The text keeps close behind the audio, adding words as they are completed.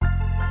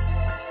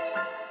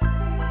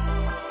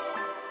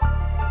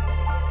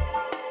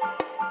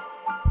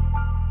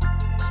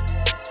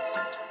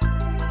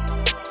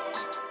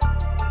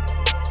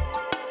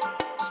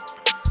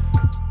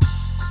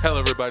Hello,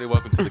 everybody.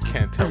 Welcome to the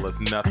Can't Tell Us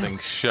Nothing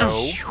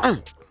show.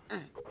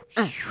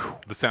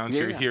 The sounds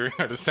you're hearing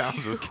are the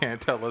sounds of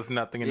Can't Tell Us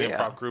Nothing, an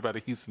improv group out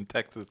of Houston,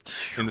 Texas.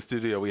 In the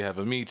studio, we have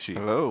Amici.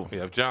 Hello. We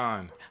have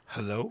John.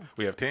 Hello.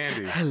 We have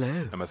Tandy. Hello.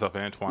 And myself,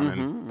 Antoine.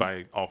 And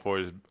by all four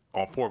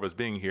of us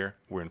being here,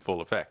 we're in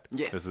full effect.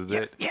 Yes, This is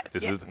yes, it. yes,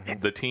 This yes, is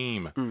the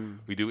team.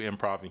 We do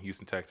improv in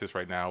Houston, Texas.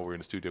 Right now, we're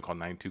in a studio called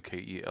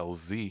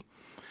 92KELZ.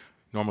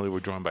 Normally, we're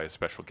joined by a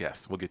special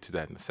guest. We'll get to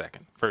that in a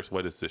second. First,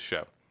 what is this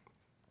show?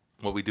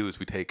 What we do is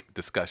we take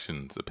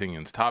discussions,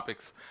 opinions,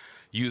 topics,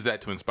 use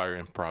that to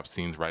inspire improv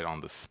scenes right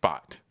on the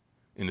spot.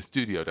 In the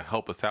studio to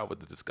help us out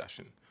with the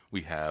discussion,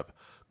 we have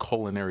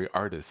culinary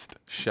artist,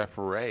 Chef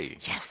Ray.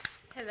 Yes.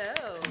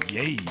 Hello.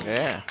 Yay.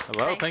 Yeah.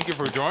 Hello. Thank you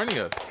for joining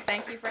us.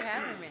 Thank you for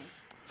having me.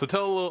 So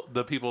tell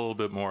the people a little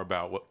bit more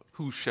about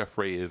who Chef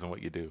Ray is and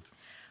what you do.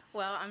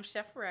 Well, I'm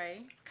Chef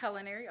Ray,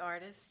 culinary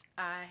artist.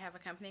 I have a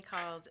company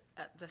called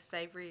The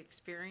Savory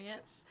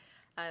Experience.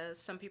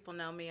 Some people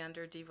know me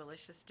under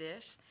Divalicious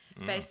Dish.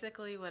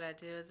 Basically, what I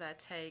do is I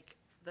take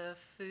the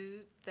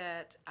food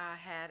that I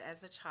had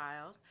as a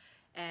child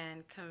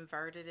and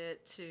converted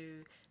it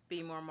to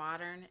be more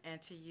modern and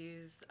to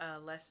use a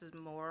less is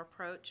more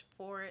approach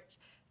for it,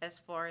 as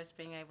far as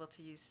being able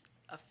to use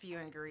a few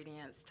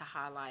ingredients to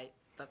highlight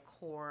the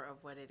core of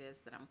what it is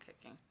that I'm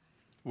cooking.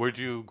 Where'd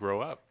you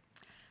grow up?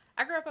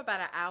 I grew up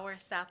about an hour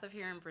south of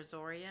here in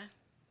Brazoria.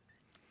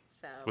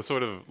 So What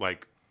sort of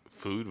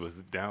food was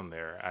down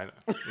there?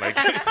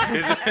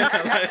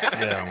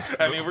 Yeah.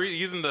 I mean, we're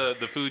using the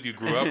food you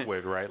grew up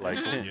with, right?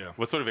 Yeah.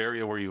 What sort of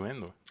area were you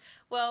in?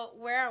 Well,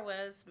 where I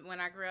was when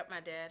I grew up, my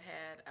dad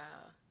had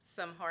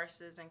some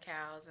horses and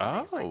cows and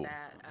things like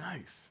that.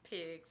 Nice.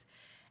 Pigs.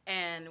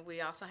 And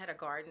we also had a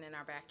garden in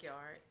our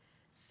backyard.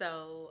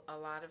 So a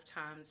lot of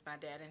times my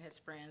dad and his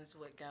friends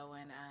would go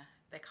and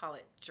they call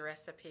it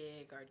dress a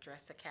pig or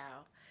dress a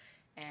cow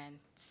and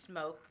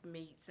smoke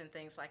meats and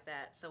things like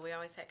that. So we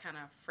always had kind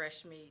of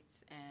fresh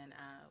meats, and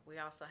we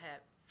also had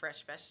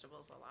fresh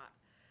vegetables a lot.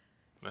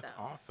 That's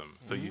So, awesome.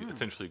 So you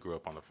essentially grew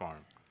up on the farm.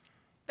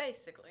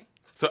 Basically.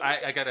 So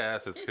I got to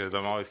ask this because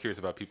I'm always curious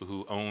about people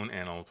who own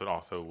animals but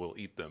also will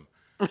eat them.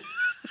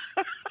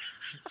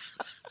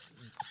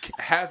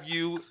 Have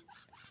you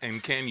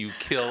and can you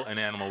kill an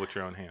animal with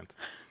your own hands?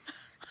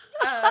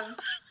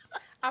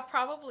 I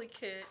probably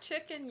could.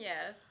 Chicken,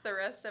 yes. The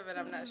rest of it,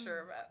 I'm not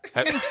sure about.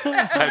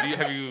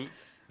 Have you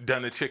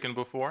done a chicken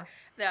before?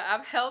 No,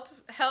 I've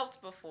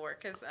helped before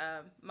because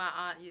my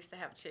aunt used to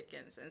have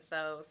chickens, and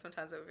so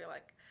sometimes it would be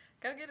like,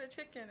 "Go get a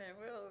chicken, and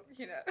we'll,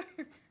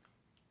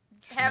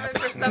 have it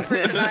for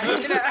supper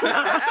tonight."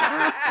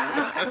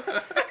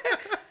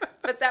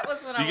 But that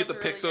was when I was You get to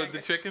really pick younger. the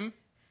chicken?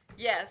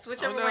 Yes,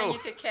 whichever Oh, no. one you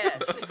could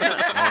catch.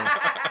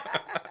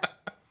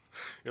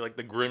 You're like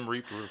the Grim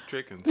Reaper of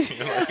chickens.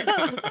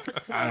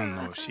 I don't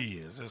know if she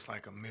is. There's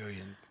like a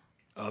million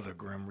other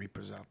Grim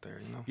Reapers out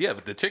there, Yeah,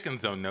 but the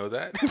chickens don't know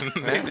that.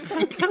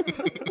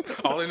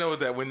 All they know is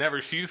that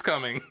whenever she's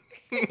coming,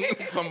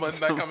 someone's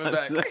not coming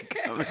back.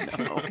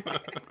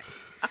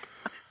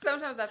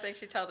 Sometimes I think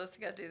she told us to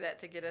go do that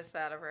to get us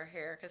out of her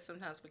hair because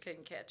sometimes we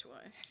couldn't catch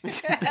one.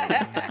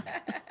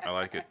 I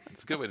like it.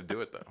 It's a good way to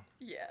do it, though.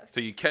 Yes. So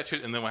you catch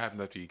it, and then what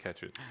happens after you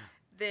catch it?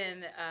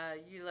 Then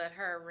you let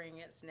her wring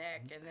its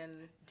neck and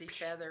then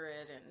defeather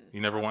it. And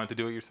You never wanted to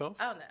do it yourself?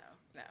 Oh,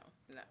 no.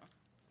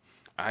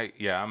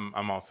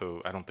 I'm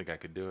also, I don't think I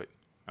could do it.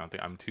 I don't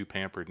think I'm too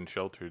pampered and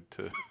sheltered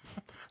to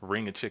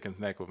wring a chicken's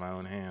neck with my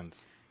own hands.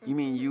 You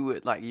mean you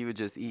would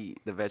just eat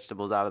the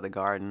vegetables out of the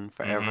garden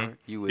forever?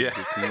 You would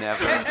just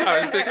never.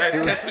 I'd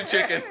catch the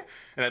chicken,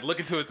 and I'd look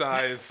into its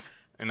eyes,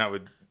 and I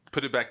would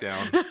put it back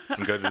down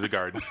and go to the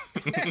garden.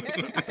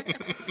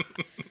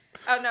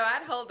 Oh, no,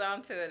 I'd hold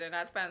on to it, and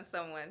I'd find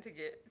someone to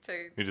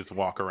You just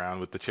walk around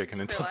with the chicken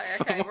be until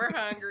like, okay, we're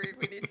hungry.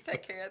 We need to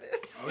take care of this.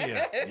 Oh,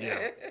 yeah.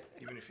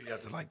 Even if you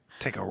got to,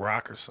 take a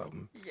rock or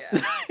something. Yeah.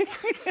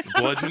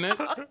 bludgeon it.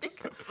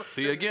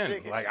 See,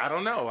 again, I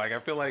don't know. I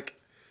feel like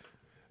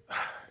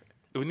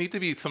it would need to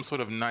be some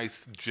sort of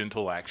nice,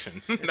 gentle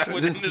action. That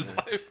would end his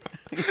life.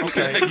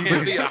 Okay. It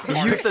can't be a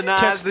hard.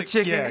 Euthanize the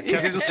chicken. Yeah,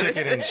 catch the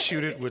chicken and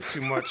shoot it with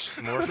too much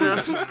morphine.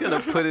 I'm just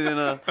gonna put it in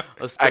a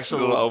special Actual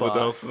little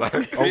overdose. box.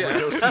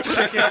 Overdose the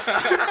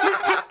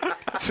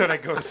chickens. So they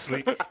go to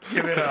sleep.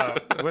 Give it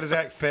what is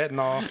that?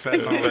 Fentanyl,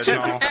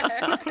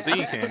 retinol. Then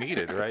you can't eat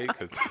it, right?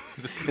 Because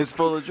It's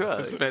full of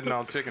drugs.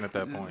 fentanyl chicken at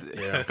that point.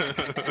 Yeah,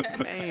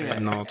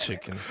 Man, fentanyl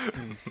chicken.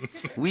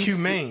 we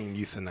Humane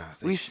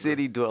euthanasia. we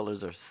city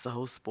dwellers are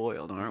so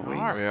spoiled, aren't we? We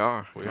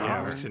are.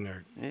 Yeah, we're sitting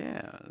there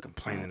Yeah.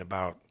 complaining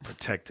about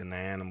protecting the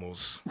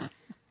animals,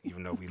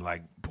 even though we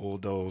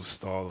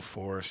bulldozed all the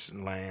forest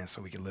and land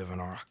so we could live in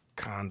our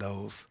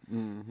condos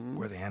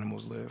where the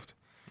animals lived.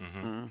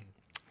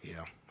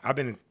 Yeah,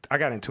 I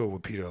got into it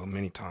with Peter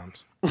many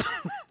times. I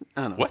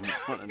don't What?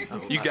 wanna know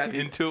You about got it.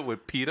 into it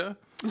with PETA?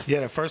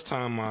 Yeah, the first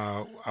time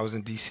I was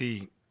in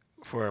D.C.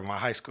 for my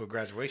high school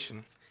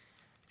graduation,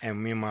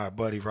 and me and my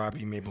buddy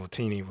Robbie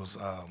Mabeltini was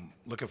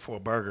looking for a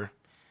burger,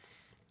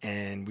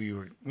 and we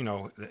were,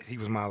 he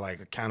was my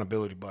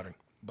accountability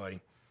buddy,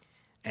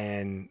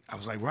 And I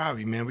was like,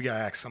 Robbie, man, we got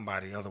to ask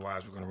somebody,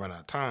 otherwise we're going to run out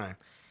of time.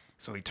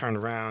 So he turned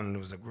around, and there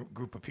was a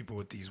group of people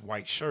with these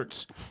white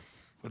shirts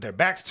with their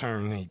backs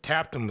turned, and he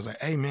tapped them, was like,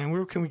 hey, man,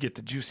 where can we get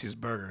the juiciest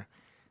burger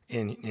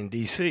in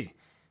D.C.?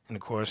 And,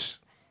 of course,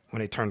 when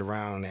they turned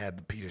around, they had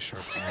the PETA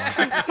shirts on.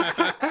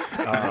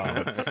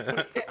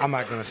 I'm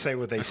not going to say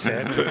what they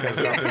said because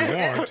I've been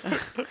warned,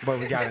 but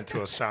we got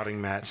into a shouting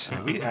match.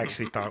 And we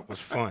actually thought it was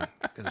fun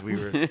because we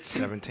were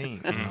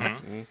 17, you know?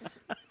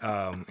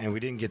 And we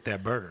didn't get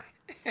that burger.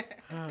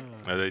 I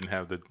didn't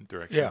have the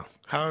directions. Yeah.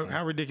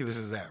 How ridiculous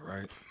is that,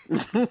 right?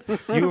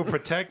 You will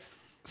protect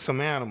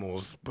some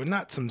animals, but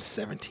not some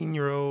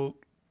 17-year-old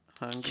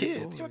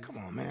kid. Yeah, come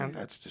on, man.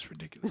 That's just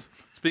ridiculous.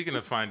 Speaking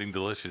of finding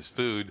delicious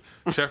food,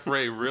 Chef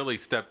Ray really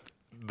stepped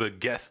the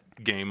guest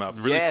game up.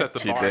 Really set the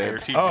bar there.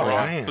 She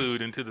brought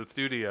food into the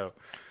studio.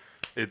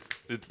 It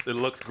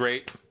looks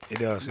great. It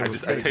does. I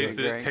tasted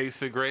it. It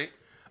tasted great.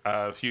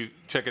 If you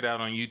check it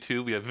out on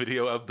YouTube, we have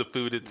video of the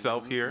food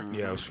itself here.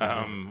 Yeah, it's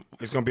going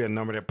to be a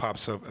number that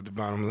pops up at the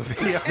bottom of the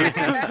video. You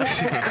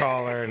can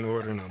call her and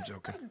order. No, I'm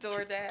joking.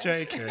 DoorDash.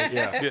 JK,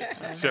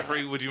 yeah. Chef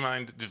Ray, would you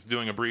mind just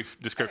doing a brief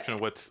description of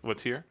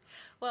what's here?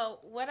 Well,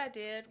 what I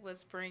did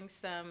was bring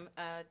some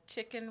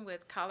chicken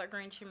with collard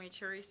green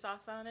chimichurri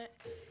sauce on it,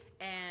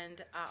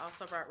 and I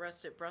also brought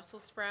roasted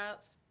Brussels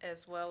sprouts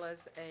as well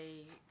as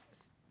a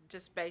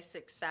just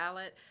basic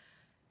salad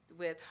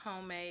with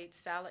homemade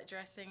salad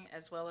dressing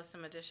as well as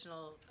some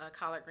additional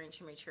collard green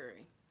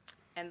chimichurri.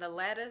 And the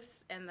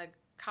lettuce and the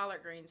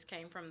collard greens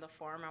came from the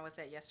farm I was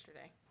at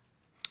yesterday.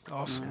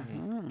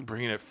 Awesome.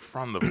 Bringing it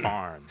from the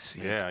farm.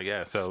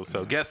 Yeah. So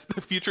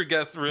future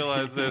guests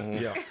realize this.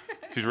 Yeah.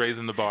 She's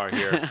raising the bar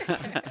here.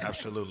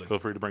 Absolutely. Feel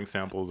free to bring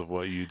samples of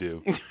what you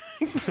do. We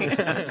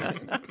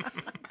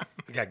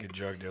got a good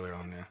drug dealer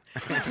on there.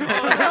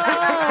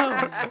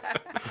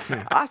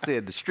 I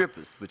said the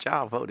strippers, but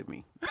y'all voted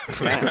me.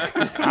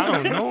 I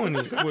don't know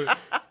any. What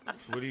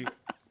do you?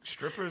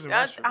 Strippers and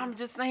I'm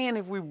just saying,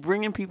 if we're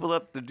bringing people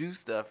up to do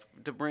stuff,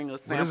 to bring a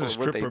sample what does a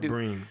of what they stripper do.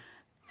 bring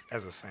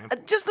as a sample?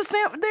 Just a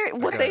sample.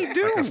 What they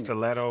do. Like a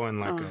stiletto and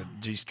like a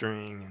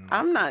G-string. And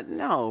I'm not.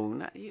 No,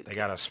 not you. They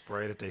got a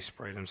spray that they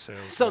spray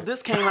themselves. So with.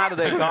 this came out of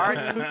their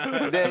garden.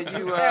 That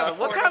you.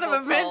 What kind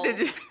of event did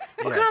you?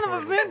 What kind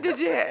of event did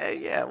you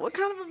have? Yeah. What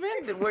kind of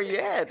event were you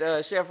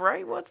at, Chef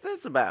Ray? What's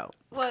this about?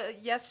 Well,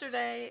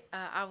 yesterday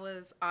I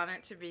was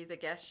honored to be the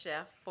guest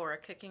chef for a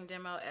cooking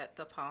demo at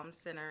the Palm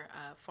Center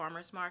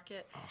Farmers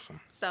Market. Awesome.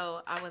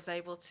 So I was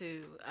able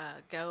to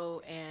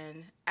go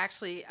and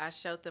actually I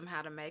showed them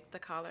how to make the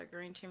collard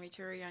green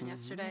chimichurri on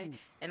yesterday,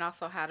 and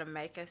also how to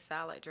make a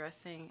salad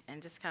dressing,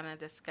 and just kind of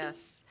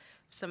discuss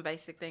some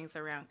basic things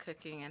around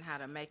cooking and how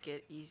to make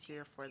it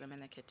easier for them in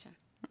the kitchen.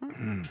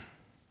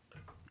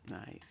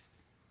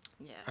 Nice.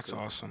 Yeah. That's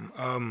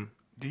awesome.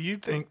 Do you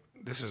think,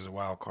 this is a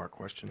wild card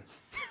question,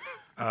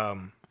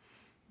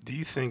 do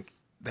you think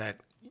that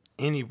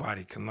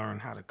anybody can learn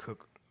how to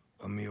cook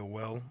a meal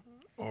well?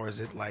 Or is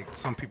it like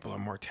some people are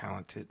more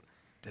talented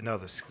than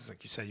others? Because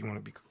like you said,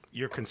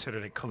 you're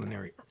considered a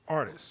culinary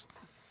artist.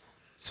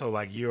 So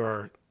like you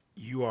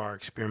are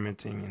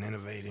experimenting and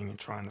innovating and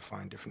trying to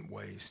find different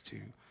ways to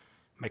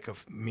make a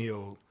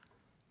meal,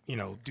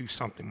 do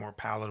something more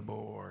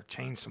palatable or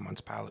change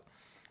someone's palate.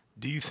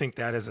 Do you think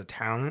that is a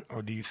talent,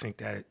 or do you think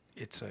that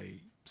it's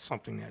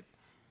something that...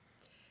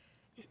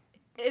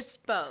 It's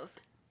both.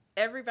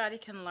 Everybody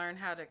can learn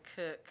how to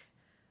cook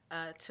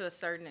to a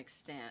certain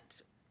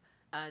extent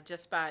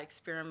just by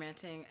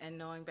experimenting and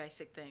knowing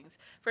basic things.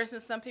 For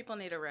instance, some people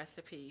need a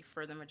recipe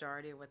for the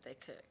majority of what they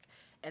cook,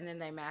 and then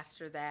they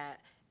master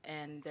that,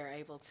 and they're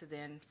able to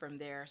then from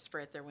there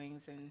spread their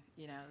wings and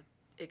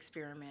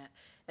experiment.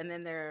 And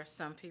then there are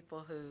some people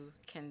who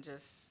can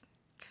just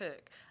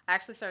cook. I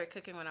actually started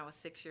cooking when I was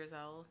 6 years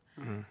old.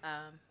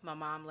 My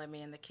mom let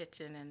me in the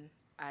kitchen, and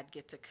I'd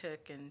get to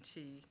cook, and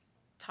she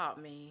taught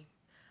me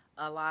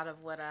a lot of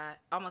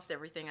almost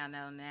everything I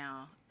know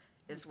now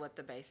is what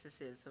the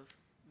basis is of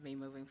me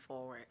moving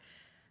forward.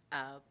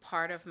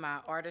 Part of my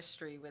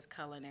artistry with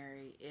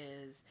culinary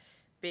is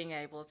being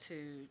able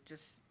to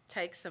just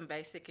take some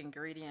basic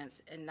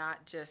ingredients and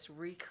not just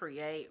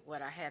recreate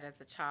what I had as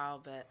a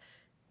child, but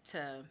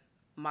to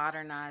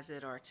modernize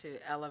it or to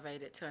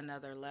elevate it to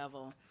another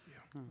level.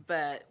 Yeah.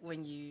 But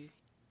when you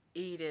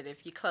eat it,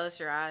 if you close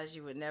your eyes,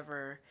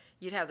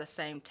 you'd have the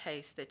same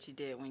taste that you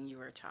did when you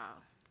were a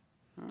child.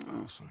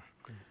 Awesome.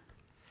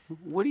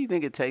 What do you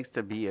think it takes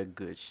to be a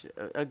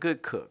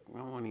good cook?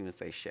 I won't even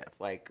say chef.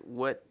 Like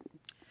what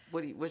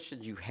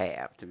should you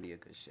have to be a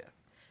good chef?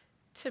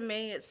 To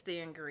me, it's the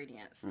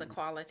ingredients, the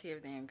quality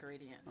of the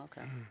ingredients.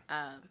 Okay.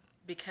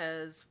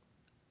 Because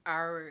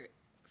our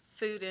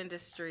food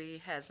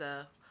industry has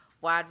a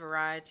wide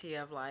variety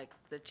of like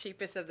the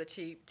cheapest of the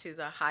cheap to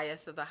the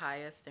highest of the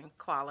highest in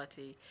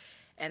quality,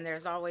 and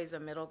there's always a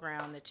middle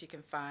ground that you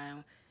can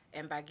find.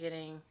 And by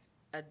getting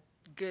a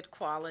good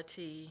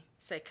quality,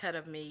 say cut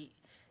of meat,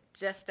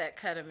 just that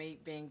cut of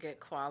meat being good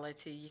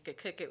quality, you could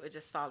cook it with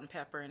just salt and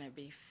pepper and it'd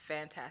be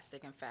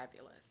fantastic and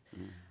fabulous.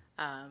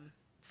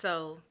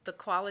 So the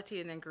quality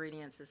and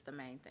ingredients is the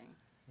main thing.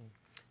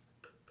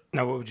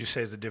 Now, what would you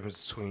say is the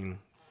difference between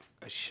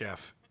a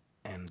chef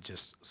and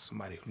just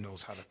somebody who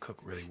knows how to cook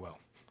really well?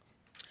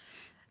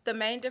 The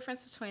main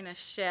difference between a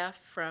chef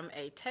from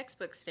a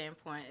textbook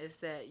standpoint is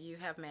that you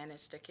have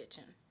managed a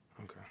kitchen.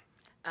 Okay.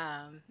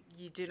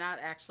 You do not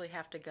actually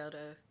have to go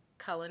to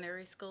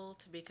culinary school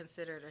to be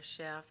considered a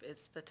chef.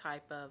 It's the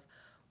type of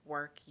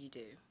work you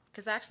do.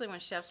 Because actually when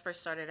chefs first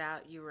started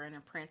out, you were an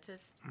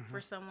apprentice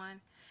for someone,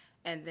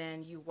 and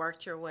then you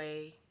worked your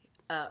way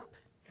up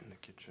In the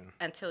kitchen.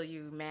 until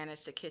you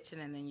managed a kitchen,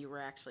 and then you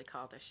were actually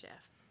called a chef.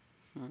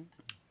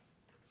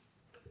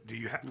 Do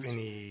you have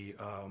any,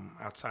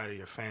 outside of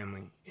your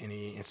family,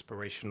 any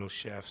inspirational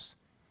chefs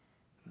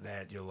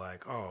that you're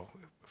like, oh,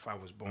 if I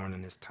was born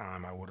in this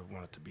time, I would have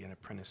wanted to be an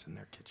apprentice in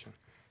their kitchen?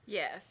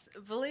 Yes,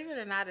 believe it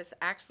or not, it's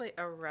actually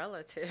a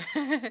relative.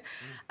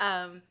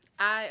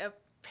 I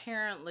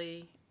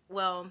apparently,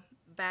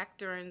 back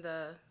during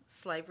the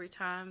slavery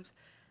times,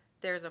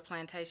 there's a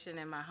plantation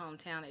in my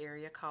hometown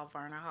area called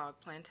Varner Hogg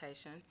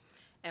Plantation,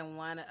 and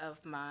one of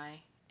my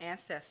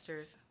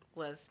ancestors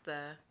was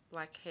the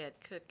head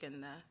cook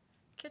in the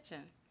kitchen.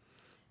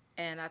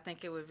 And I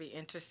think it would be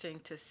interesting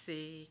to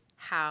see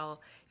how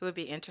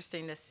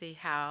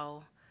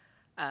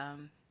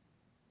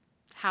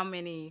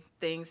many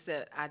things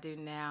that I do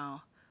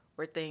now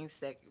were things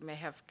that may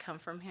have come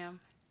from him,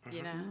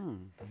 you know?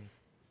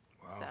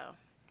 Wow. So.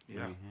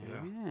 Yeah.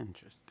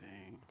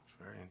 Interesting. It's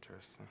very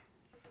interesting.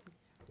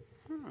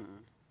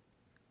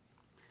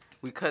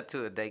 We cut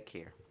to a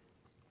daycare.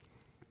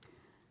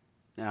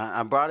 Now,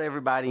 I brought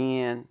everybody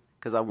in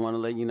because I want to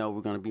let you know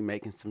we're going to be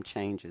making some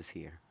changes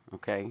here,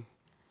 okay?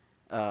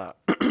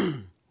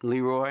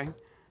 Leroy,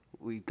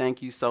 we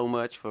thank you so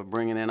much for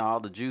bringing in all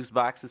the juice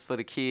boxes for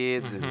the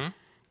kids and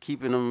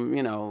keeping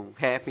them,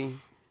 happy.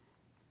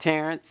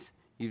 Terrence,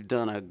 you've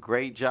done a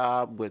great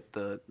job with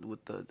the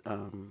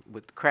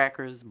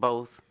crackers,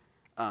 both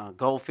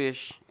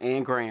Goldfish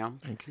and Graham.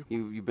 Thank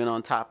you. You've been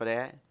on top of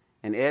that.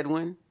 And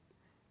Edwin,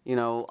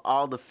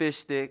 all the fish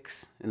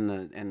sticks and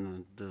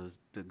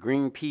the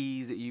green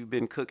peas that you've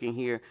been cooking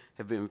here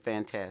have been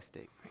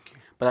fantastic. Thank you.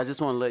 But I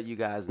just want to let you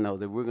guys know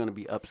that we're going to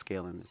be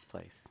upscaling this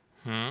place.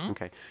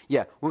 Okay.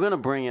 Yeah, we're going to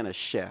bring in a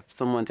chef,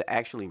 someone to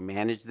actually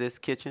manage this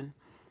kitchen,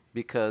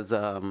 because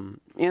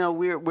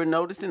we're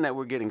noticing that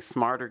we're getting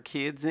smarter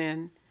kids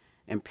in,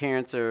 and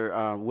parents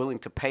are willing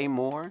to pay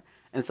more,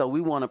 and so we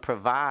want to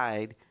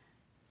provide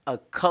a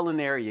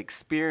culinary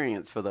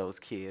experience for those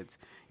kids,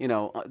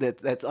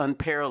 that's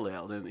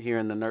unparalleled here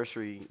in the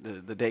nursery,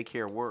 the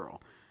daycare world,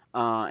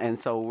 and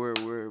so we're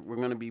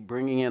going to be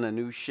bringing in a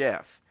new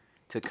chef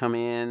to come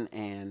in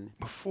and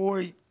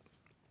Before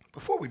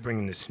we bring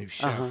in this new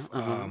chef,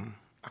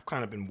 I've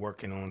kind of been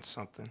working on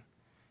something.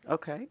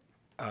 okay.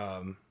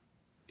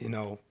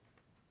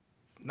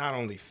 Not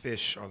only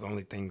fish are the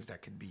only things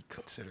that could be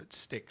considered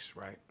sticks,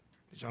 right?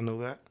 Did y'all know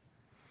that?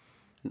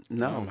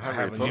 No, I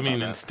haven't. You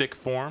mean in stick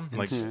form? In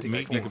Like stick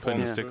meat you can put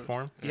in form. stick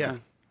form? Yeah.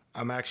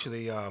 I'm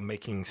actually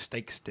making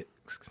steak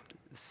sticks.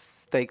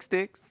 steak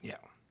sticks. Yeah.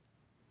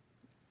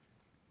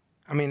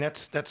 I mean,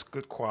 that's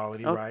good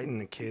quality, right? And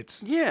the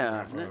kids Yeah.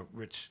 have a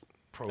rich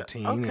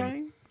protein.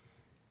 Okay.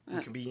 And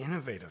we can be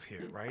innovative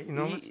here, right?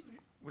 Oh.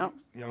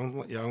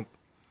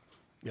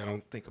 Y'all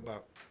don't think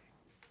about.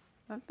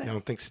 You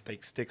don't think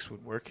steak sticks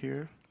would work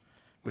here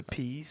with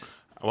peas?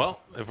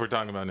 Well, if we're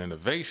talking about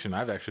innovation,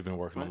 I've actually been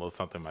working on a little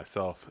something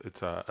myself.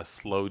 It's a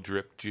slow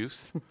drip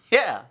juice.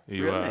 Yeah.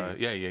 You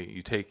really?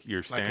 you take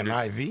your Like standard.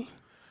 an IV?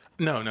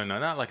 No,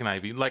 not like an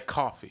IV, like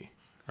coffee,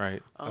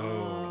 right?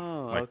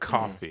 Oh, Like okay.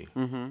 coffee.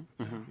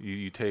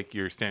 You take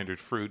your standard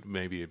fruit,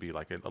 maybe it'd be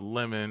like a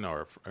lemon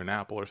or an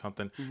apple or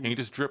something, and you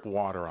just drip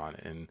water on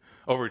it. And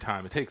over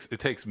time, it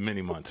takes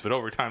many months, but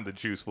over time the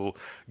juice will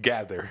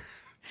gather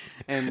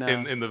And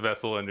in the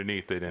vessel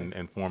underneath it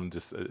and form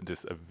just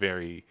a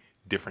very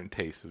different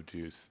taste of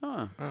juice.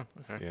 huh. Oh,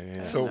 okay.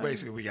 Yeah. So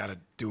basically, we got to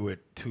do it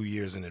 2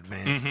 years in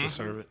advance to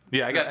serve it.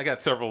 Yeah, I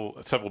got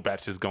several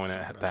batches going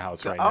at the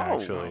house right now.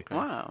 Actually,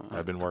 wow.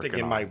 I've been I working. think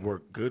it on might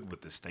work good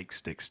with the steak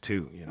sticks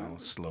too.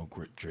 Slow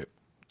drip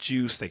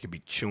juice. They could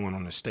be chewing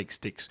on the steak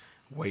sticks,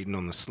 waiting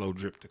on the slow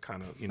drip to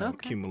kind of Okay.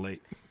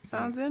 accumulate.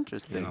 Sounds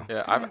interesting.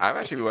 Yeah, I've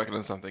actually been working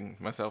on something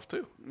myself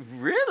too.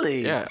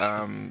 Really?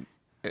 Yeah.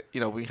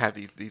 We have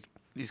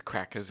these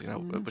crackers,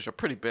 which are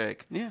pretty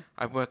big. Yeah.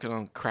 I'm working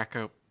on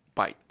cracker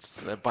bites.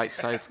 They're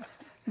bite-sized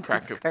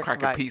cracker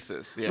bites.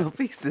 pieces. Yeah. Little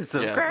pieces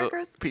of Yeah,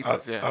 crackers.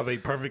 Pieces. Yeah. Are they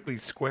perfectly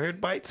squared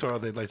bites, or are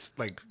they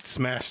like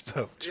smashed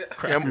up Yeah,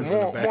 crackers in the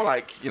more back?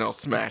 like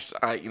smashed,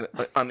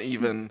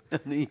 uneven.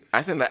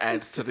 I think that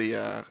adds to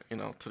the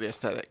to the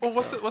aesthetic. Well,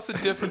 what's the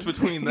difference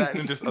between that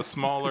and just a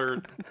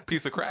smaller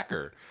piece of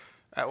cracker?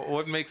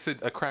 What makes it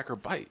a cracker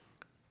bite?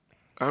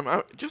 You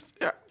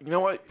know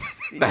what?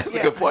 That's a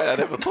good point. I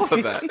never thought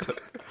of that.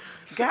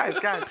 Guys,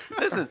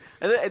 listen.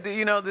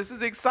 This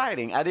is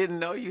exciting. I didn't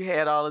know you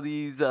had all of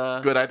these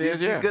Good ideas,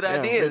 these yeah. good Yeah,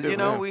 ideas. we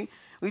do, yeah.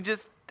 We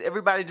just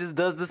everybody just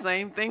does the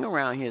same thing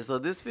around here. So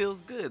this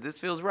feels good. This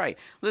feels right.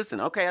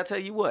 Listen, okay, I'll tell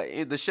you what.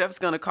 The chef's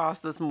gonna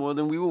cost us more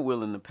than we were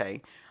willing to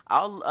pay.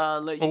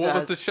 I'll let you Well, what guys.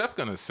 was the chef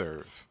gonna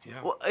serve?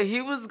 Yeah. Well,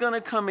 he was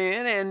gonna come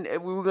in,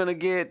 and we were gonna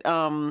get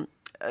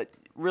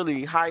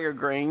really higher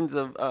grains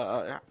of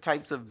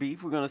types of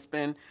beef. We're gonna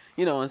spend,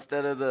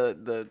 instead of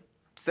the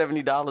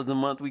 $70 a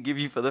month we give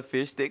you for the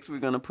fish sticks, we're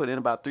gonna put in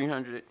about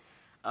 300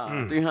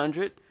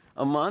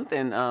 a month,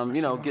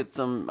 and get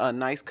some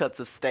nice cuts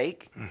of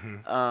steak.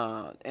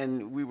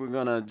 And we were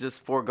gonna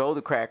just forego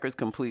the crackers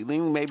completely,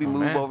 maybe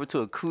move man. over to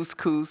a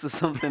couscous or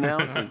something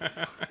else. And,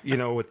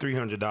 With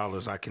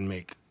 $300, I can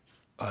make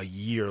a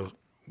year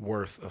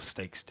worth of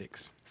steak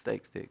sticks.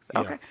 steak sticks. Yeah.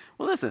 Okay.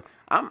 Well, listen,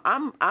 I'm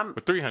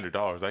For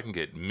 $300, I can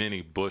get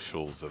many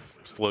bushels of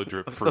slow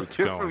drip So fruits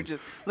your going. fruit juice.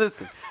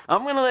 Listen,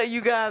 I'm gonna let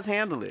you guys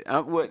handle it.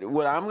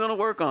 What I'm gonna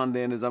work on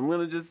then is I'm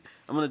gonna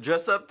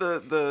dress up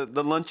the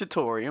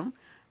lunchatorium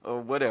or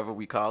whatever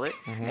we call it,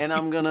 and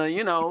I'm gonna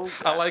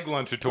I like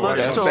lunchatorium.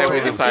 That's what we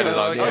Lunchatorium. decided on.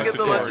 I'll Yeah. get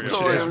the You should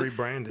just lunchatorium.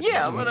 rebrand it. Yeah,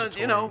 Just I'm gonna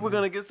lunchatorium. we're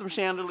gonna get some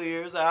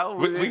chandeliers out.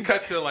 We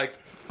cut to like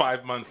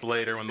 5 months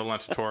later when the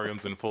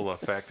lunchatorium's in full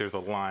effect. There's a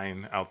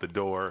line out the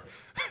door.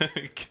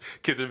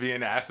 Kids are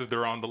being asked if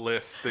they're on the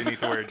list. They need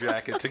to wear a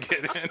jacket to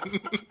get in.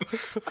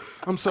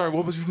 I'm sorry,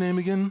 what was your name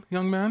again,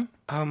 young man?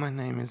 My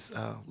name is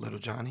Little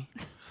Johnny.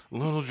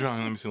 Little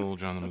Johnny. Let me see Little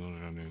Johnny. Little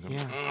Johnny.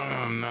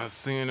 Yeah. I'm not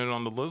seeing it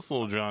on the list,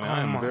 Little Johnny.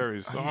 I'm very Are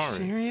you sorry.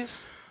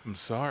 serious? I'm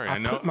sorry. I I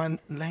know. put my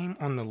name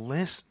on the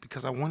list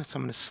because I wanted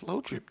some of the slow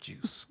drip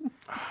juice.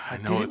 I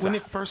Did know it it's when a,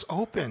 it first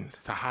opened.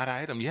 it's a hot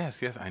item.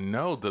 Yes, I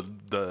know.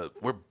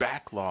 We're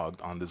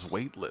backlogged on this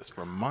wait list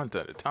for a month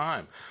at a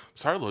time.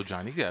 Sorry, Little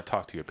Johnny. You gotta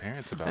talk to your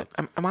parents about.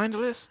 Am I on the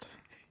list?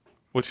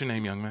 What's your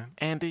name, young man?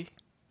 Andy?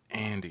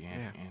 Andy.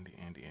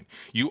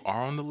 You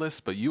are on the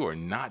list, but you are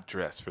not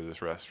dressed for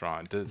this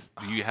restaurant. Do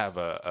you have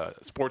a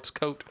sports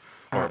coat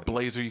or a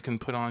blazer you can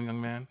put on, young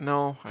man?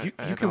 No. You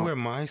I can don't. wear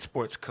my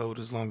sports coat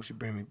as long as you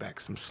bring me back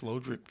some slow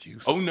drip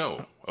juice. Oh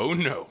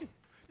no!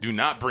 Do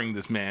not bring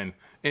this man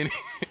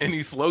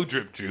any slow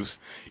drip juice.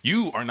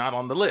 You are not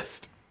on the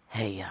list.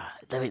 Hey,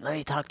 let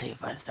me talk to you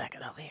for a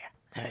second over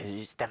here.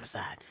 You step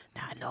aside.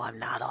 Now I know I'm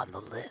not on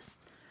the list,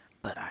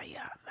 but I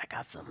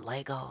got some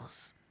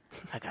Legos.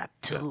 I got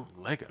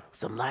Lego.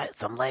 some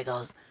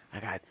Legos. I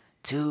got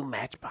 2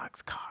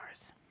 Matchbox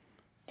cars,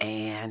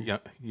 and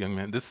Young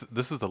man, this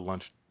is the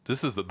lunch.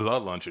 This is the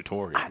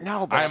lunchatorium. I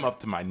know, but I am up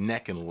to my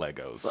neck in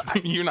Legos.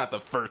 You're not the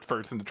first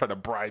person to try to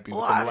bribe me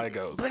with Well, some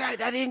Legos. But I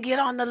didn't get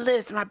on the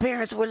list. My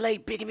parents were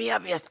late picking me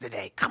up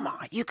yesterday. Come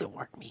on, you can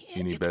work me in.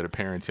 You need better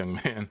parents, young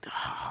man.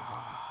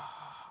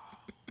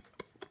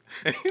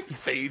 And he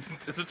fades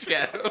into the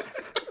shadows.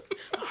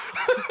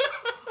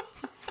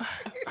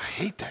 I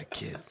hate that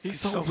kid. He's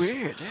so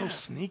weird, So yeah.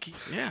 sneaky.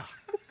 Yeah.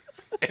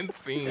 And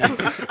scene.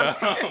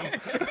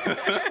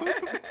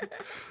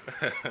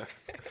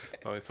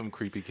 Oh, it's some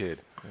creepy kid.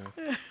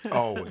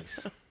 Always.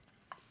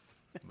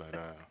 But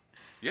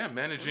yeah,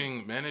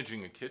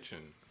 managing a kitchen.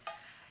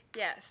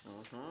 Yes.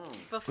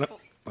 Before,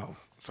 Oh,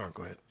 sorry.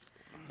 Go ahead.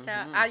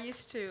 now, I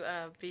used to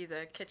be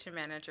the kitchen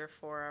manager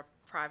for a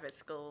private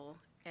school,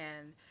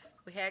 and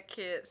we had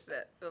kids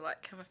that would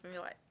like come up and be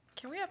like,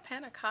 "Can we have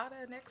panna cotta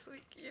next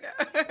week?"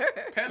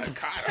 Panna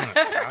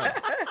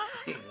cotta.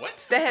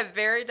 What? They have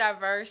very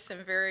diverse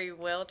and very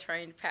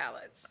well-trained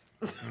palates.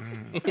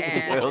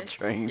 And-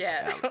 Well-trained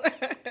Yeah.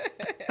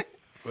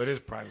 Well, it is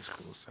private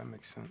school, so that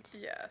makes sense.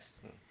 Yes.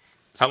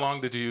 How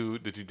long did you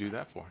do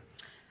that for?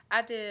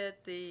 I did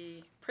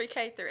the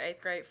pre-K through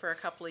 8th grade for a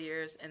couple of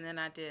years, and then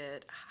I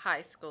did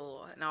high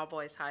school, an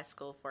all-boys high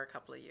school for a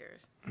couple of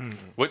years.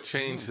 What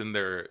changed in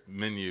their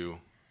menu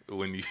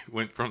when you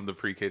went from the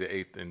pre-K to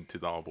 8th into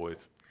the all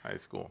boys high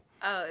school?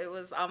 Oh, it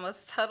was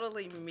almost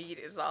totally meat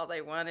is all they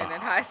wanted in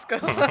high school.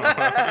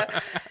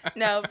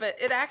 No, but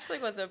it actually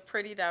was a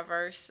pretty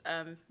diverse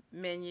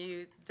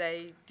menu.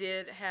 They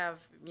did have,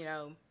 it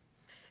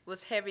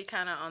was heavy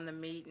kind of on the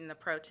meat and the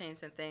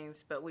proteins and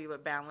things, but we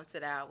would balance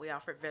it out. We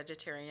offered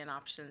vegetarian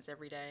options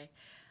every day.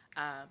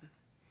 I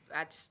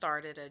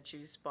started a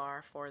juice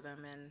bar for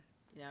them and,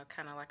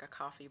 kind of like a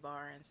coffee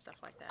bar and stuff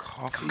like that.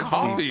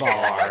 Coffee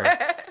bar.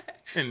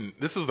 And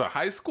this is a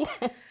high school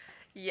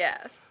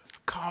Yes.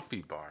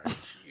 coffee bar.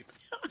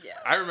 Yes.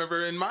 I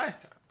remember in my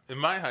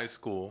high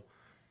school,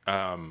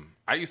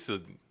 I used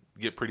to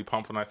get pretty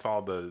pumped when I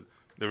saw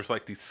there was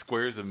like these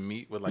squares of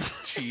meat with like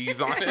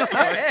cheese on it,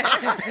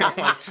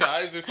 like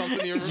chives or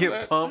something. You remember You're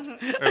that?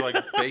 pumped. Or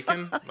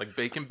like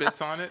bacon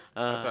bits on it.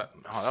 I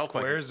thought, that was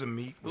Squares of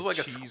meat. It was with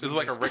like cheese it was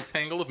like a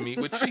rectangle of meat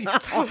with cheese.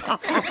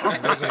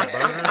 It wasn't a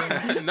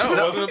burger. No, it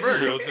wasn't a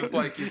burger. It was just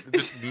like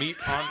just meat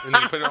on, and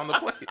then you put it on the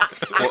plate.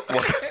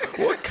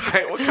 What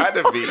kind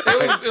of meat?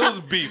 It was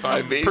beef.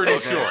 I'm beef? pretty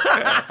Okay. sure.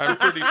 I'm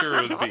pretty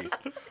sure it was beef.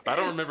 I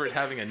don't remember it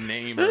having a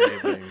name or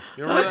anything.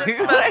 You remember Was that? it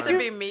supposed to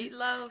be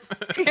meatloaf?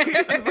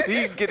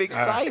 You get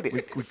excited.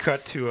 We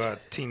cut to a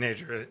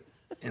teenager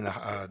in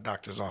the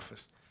doctor's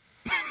office.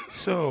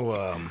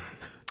 So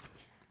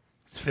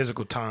it's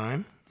physical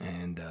time,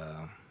 and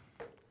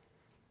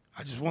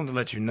I just wanted to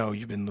let you know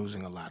you've been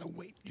losing a lot of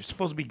weight. You're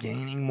supposed to be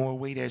gaining more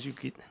weight as you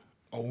get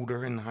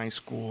older in high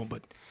school,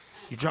 but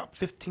you dropped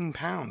 15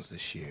 pounds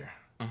this year.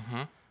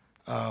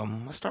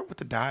 Let's start with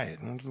the diet.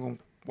 You gonna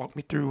walk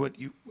me through what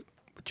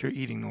you're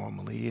eating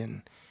normally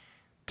and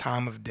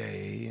time of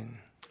day and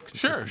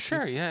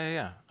consistency?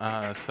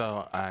 Yeah.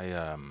 So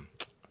I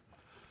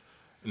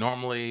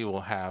normally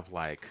will have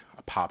like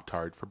a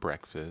Pop-Tart for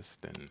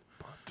breakfast, and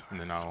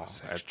then I'll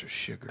extra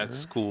sugar. At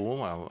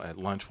school. At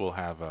lunch I'll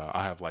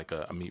have like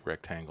a meat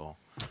rectangle,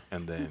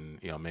 and then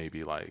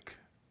maybe like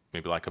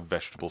a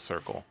vegetable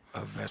circle.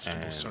 A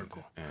vegetable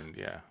circle. And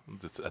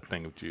just a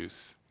thing of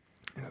juice.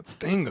 And a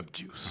thing of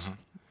juice.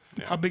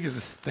 Yeah. How big is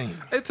this thing?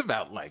 It's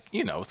about like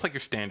it's like your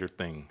standard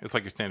thing. It's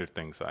like your standard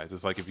thing size.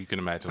 It's like if you can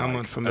imagine I'm like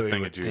unfamiliar a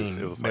thing with of juice.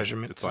 thing It was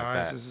measurement like, it's like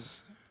that.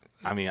 sizes.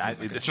 I mean, Like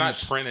a it's not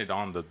juice. printed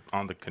on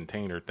the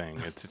container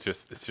thing. It's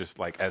just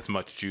like as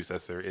much juice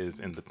as there is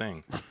in the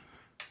thing.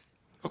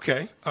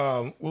 Okay.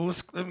 Well,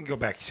 let me go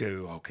back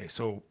to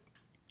So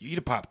you eat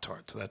a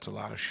Pop-Tart, so that's a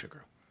lot of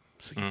sugar.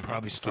 So you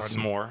probably It's the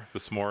start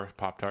s'more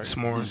Pop-Tart.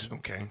 s'mores.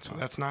 Okay, so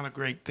that's not a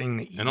great thing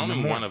to eat. And in the only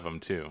one morning. of them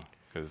too,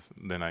 because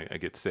then I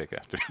get sick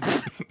after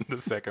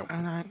the second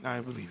one. And I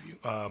believe you.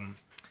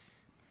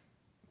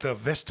 The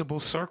vegetable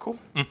circle.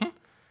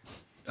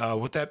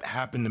 Would that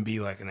happen to be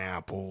like an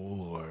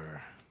apple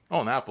or?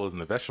 Oh, an apple isn't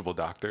a vegetable,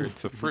 doctor.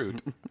 It's a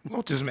fruit.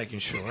 Well, just making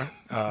sure.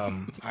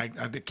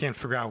 I can't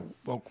figure out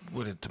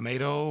would a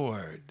tomato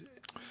or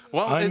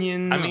Well,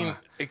 onion.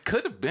 it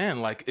could have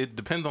been like it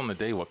depends on the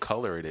day what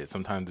color it is.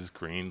 Sometimes it's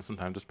green,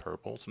 sometimes it's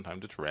purple,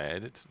 sometimes it's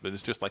red. But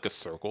it's just like a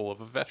circle of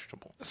a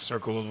vegetable. a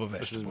circle of a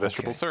It's just vegetable. a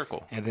vegetable okay.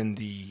 circle. And then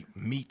the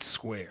meat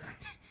square.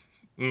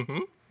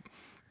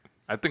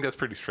 I think that's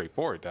pretty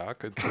straightforward,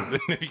 Doc.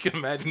 If you can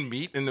imagine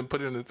meat and then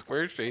put it in a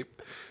square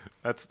shape,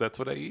 that's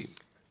what I eat.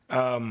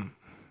 I'm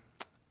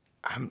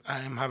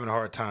having a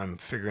hard time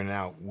figuring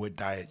out what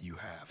diet you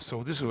have.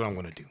 So this is what I'm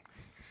going to do.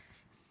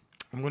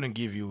 I'm going to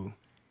give you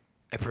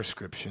a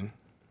prescription.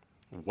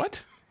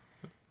 What?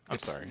 I'm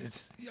sorry.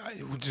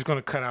 We're just going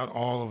to cut out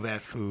all of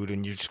that food,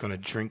 and you're just going to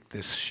drink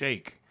this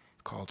shake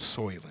called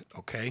Soylent,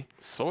 okay?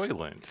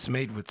 Soylent. It's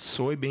made with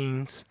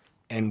soybeans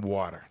and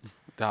water.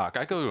 Doc,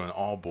 I go to an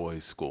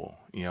all-boys school.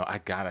 I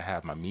got to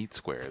have my meat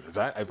squares.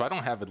 If I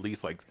don't have at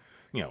least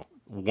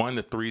 1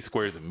 to 3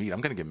 squares of meat, I'm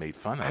going to get made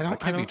fun of. I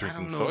can't be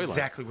drinking know Soylent.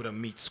 exactly what a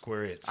meat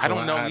square is. I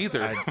don't know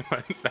either.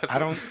 I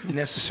don't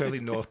necessarily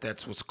know if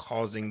that's what's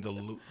causing the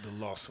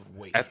loss of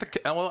weight. At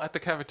the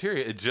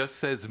cafeteria, it just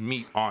says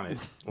meat on it.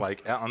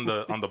 Like on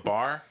the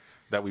bar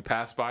that we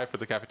passed by for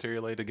the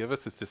cafeteria lady to give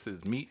us, it just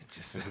says meat,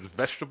 it says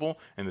vegetable,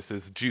 and it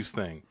says juice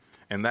thing.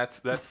 And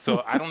that's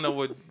so I don't know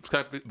what,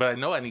 but I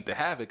know I need to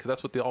have it because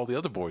that's what all the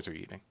other boys are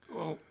eating.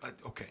 Well,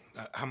 okay.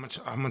 How much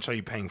are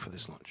you paying for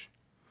this lunch?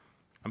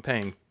 I'm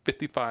paying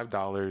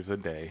 $55 a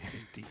day.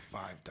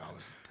 $55.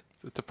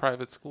 It's a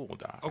private school,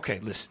 Doc. Okay,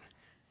 listen.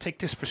 Take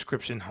this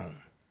prescription home.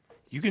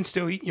 You can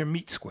still eat your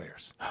meat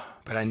squares,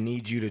 but I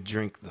need you to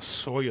drink the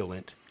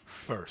Soylent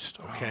first,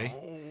 okay?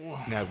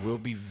 Now, it will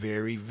be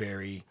very,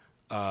 very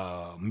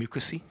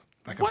mucousy,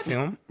 like a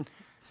film,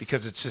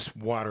 because it's just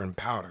water and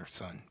powder,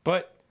 son.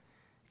 But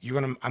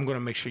I'm gonna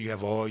make sure you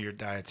have all your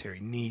dietary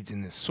needs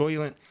in this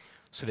Soylent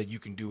so that you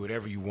can do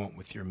whatever you want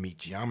with your meat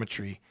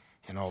geometry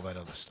and all that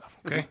other stuff,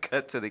 okay?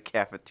 Cut to the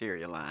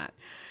cafeteria line.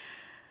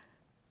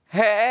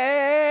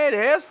 Hey,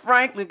 there's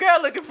Franklin.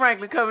 Girl, look at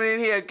Franklin coming in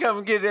here and come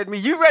and get at me.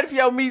 You ready for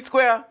your meat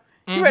square?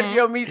 You ready for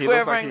your meat He square,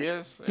 looks like Franklin? he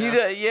is. He Yeah.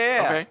 does,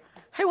 yeah. Okay.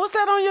 Hey, what's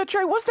that on your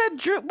tray? What's that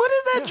drink? What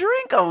is that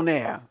drink on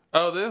there?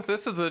 Oh,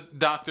 this is a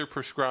doctor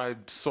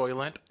prescribed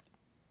Soylent.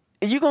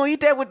 You gonna eat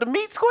that with the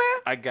meat square?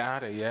 I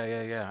got it.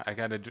 Yeah. I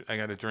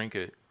gotta drink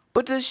it.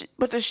 But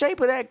the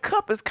shape of that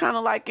cup is kind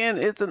of like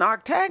it's an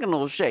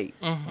octagonal shape.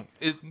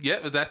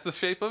 But that's the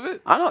shape of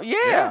it. I don't.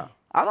 Yeah,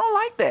 I don't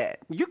like that.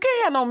 You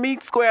can't have no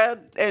meat square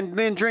and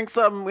then drink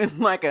something in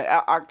like an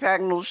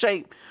octagonal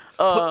shape.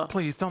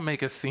 Please don't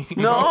make a scene.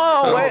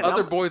 No, wait,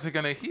 other I'm- boys are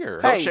gonna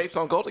hear. Hey. Those shapes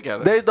don't go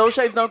together. Those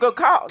shapes don't go.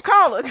 Call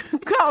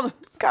the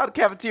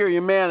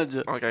cafeteria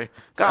manager. Okay.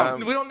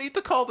 We don't need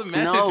to call the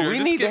manager. No, we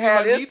Just need give to me have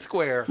my this. meat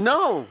square.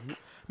 No,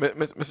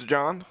 Mr.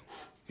 John,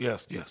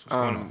 Yes.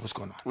 What's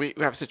going on? we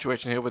have a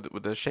situation here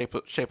with the shape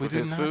of We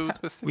his do not food.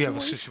 have a We have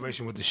a situation.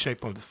 situation with the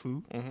shape of the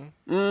food.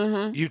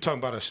 Mm-hmm. You're talking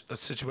about a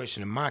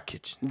situation in my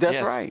kitchen. that's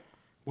Yes. right.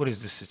 What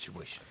is this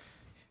situation?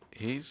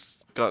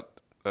 He's got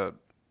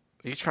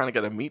he's trying to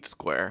get a meat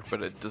square,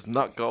 but it does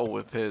not go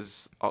with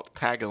his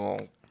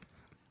octagonal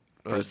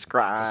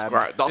Prescribed.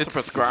 Doctor It's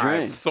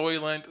prescribed.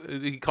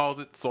 Soylent. He calls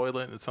it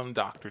Soylent. It's some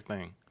doctor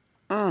thing.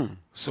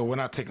 So when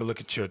I take a look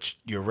at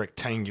your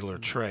rectangular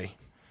tray,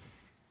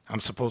 I'm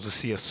supposed to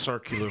see a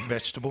circular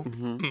vegetable,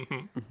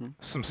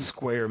 some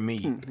square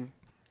meat,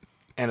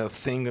 and a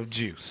thing of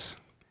juice.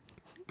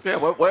 Yeah,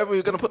 where were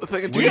you gonna put the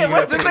thing of juice? Yeah, you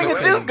where's the gotta thing pick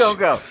of a juice gonna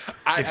go?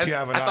 If you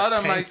have an I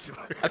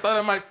thought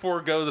I might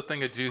forego the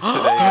thing of juice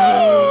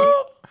today,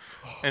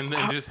 and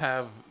then just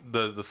have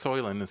the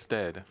Soylent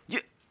instead.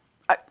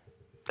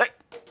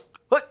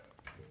 What?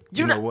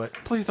 You know what?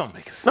 Please don't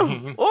make a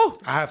scene. Oh,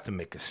 I have to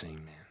make a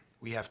scene, man.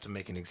 We have to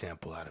make an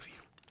example out of you.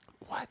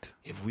 What?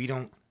 If we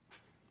don't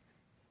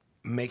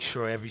make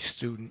sure every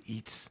student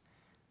eats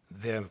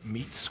their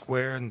meat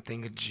square and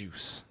thing of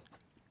juice,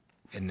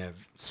 and they're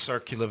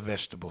circular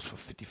vegetables for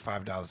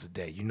 $55 a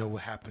day. You know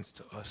what happens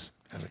to us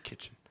as a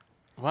kitchen?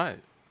 What?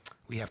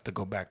 We have to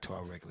go back to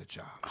our regular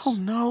jobs. Oh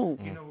no.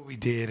 You know what we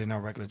did in our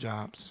regular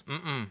jobs?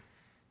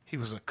 He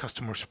was a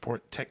customer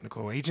support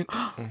technical agent.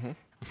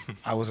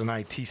 I was an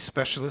IT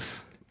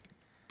specialist.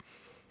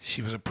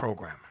 She was a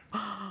programmer.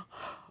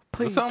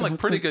 Please Those sound like don't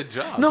pretty say- good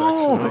jobs.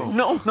 No, actually.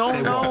 no,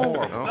 They were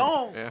horrible.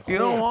 no. Yeah. You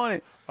don't want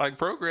it. Like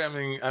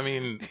programming. I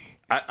mean,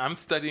 I'm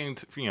studying,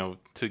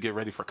 to get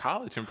ready for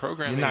college, and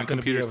programming. You're not and going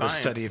to be computer able to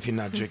science. study if you're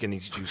not drinking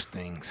these juice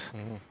things.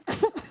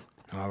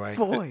 All right?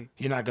 Boy.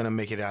 You're not going to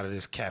make it out of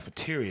this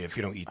cafeteria if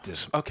you don't eat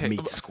this Okay, meat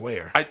but-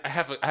 square. I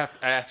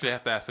actually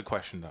have to ask a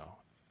question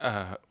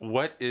though.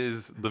 What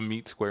is the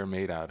meat square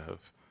made out of?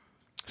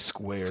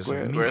 Squares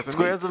Squares. of meat.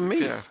 Squares of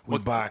meat. Yeah. We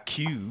buy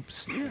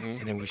cubes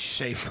and then we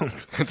shape them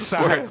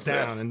sides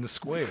down in the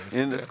squares.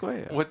 In the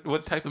square.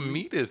 What type of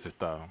meat is it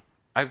though?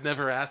 I've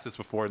never asked this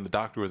before, and the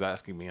doctor was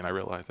asking me, and I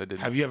realized I didn't.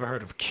 Have you ever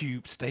heard of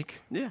cube steak?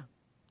 Yeah.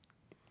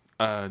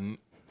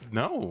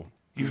 No,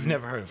 You've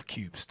never heard of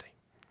cube steak.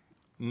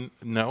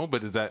 no.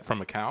 But is that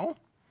from a cow?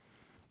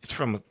 It's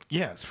from a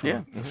it's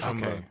from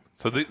Okay.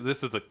 So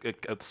this is a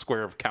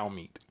square of cow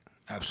meat.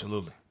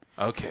 absolutely.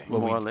 Okay. What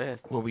More we, or less.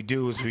 What we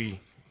do is we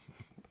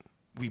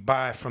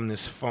buy from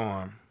this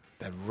farm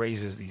that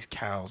raises these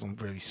cows on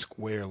very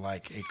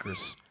square-like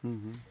acres,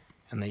 and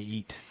they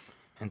eat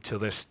until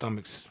their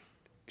stomachs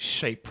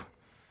shape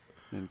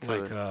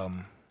Until like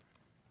it-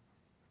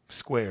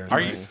 squares. Are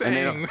right? you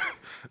saying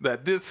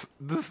that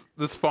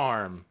this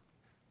farm,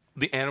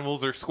 the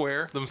animals are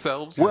square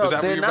themselves? Well, is that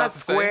what they're you're not about to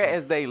square say?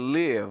 as they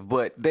live,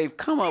 but they've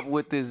come up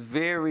with this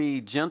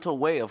very gentle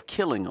way of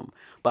killing them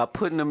by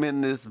putting them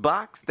in this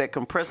box that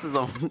compresses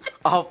on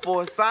all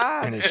four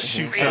sides. And it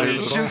shoots And out it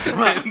of shoots the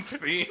them in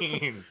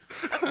scene.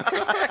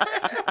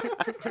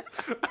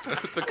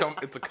 It's a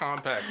compactor. It's a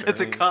compactor.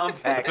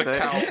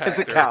 It's It's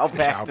a a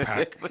cowpactor.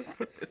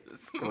 cowpactor.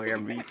 Square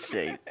meat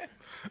shape.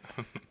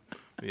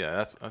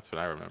 Yeah, that's what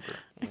I remember.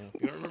 You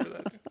don't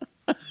remember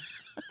that?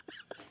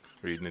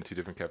 We're eating in two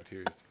different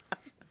cafeterias.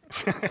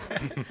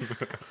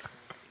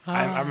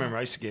 I remember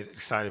I used to get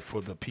excited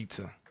for the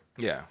pizza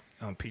Yeah.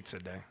 on pizza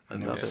day.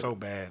 And it was Another- so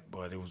bad,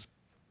 but it was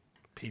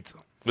pizza.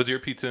 Was your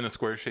pizza in a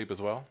square shape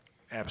as well?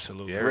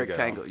 Absolutely. There we go.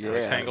 Rectangle. Yeah.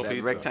 Rectangle that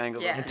pizza.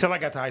 Rectangle. Yeah. Until I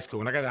got to high school.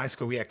 When I got to high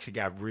school, we actually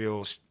got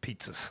real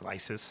pizza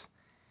slices,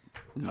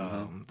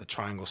 the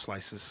triangle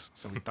slices.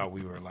 So we thought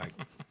we were like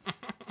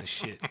the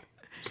shit.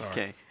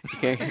 Sorry.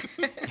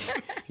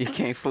 You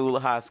can't fool a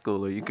high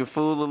schooler. You can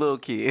fool the little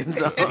kids.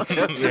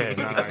 Yeah,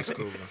 not high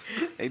school.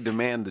 They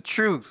demand the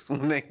truth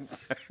when they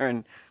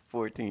turn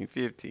 14,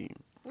 15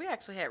 We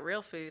actually had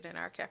real food in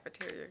our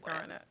cafeteria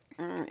growing up.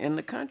 in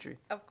the country.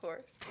 Of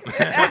course.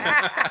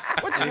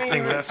 What you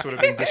Anything mean? less would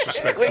have been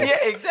disrespectful. Well, yeah,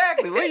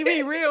 exactly. What do you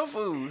mean real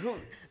food?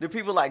 Do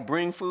people like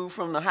bring food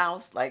from the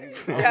house? Like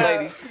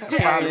ladies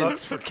Potlucks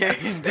for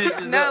kids.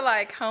 dishes No, up?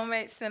 like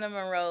homemade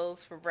cinnamon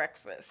rolls for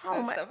breakfast and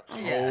Homemade- stuff.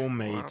 Yeah.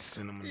 Homemade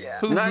cinnamon. Yeah.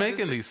 Who's Not making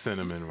just- these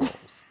cinnamon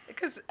rolls?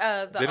 Because They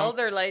the don't-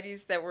 older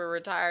ladies that were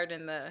retired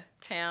in the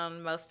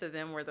town, most of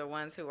them were the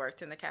ones who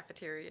worked in the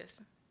cafeterias.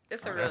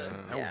 It's a That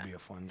really, would be a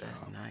fun job.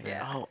 That's nice.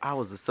 Yeah. Oh, I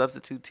was a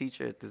substitute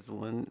teacher at this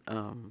one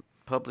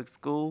public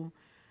school.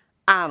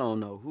 I don't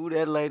know who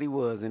that lady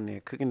was in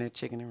there cooking that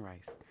chicken and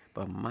rice.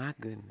 But my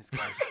goodness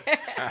gracious.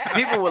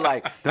 People were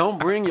like, don't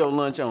bring your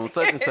lunch on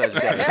such and such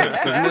day.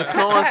 Because Miss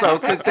So-and-so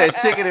cooks that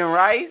chicken and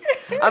rice.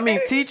 I mean,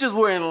 teachers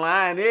were in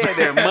line. They had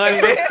their money.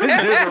 They was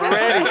just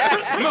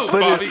ready. Move, But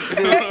Bobby.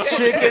 it's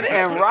chicken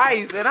and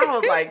rice. And I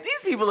was like,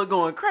 these people are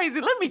going crazy.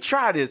 Let me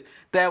try this.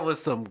 That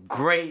was some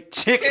great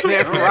chicken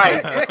and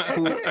rice.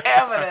 Whoever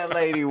that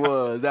lady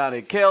was out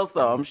in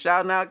Kelso. I'm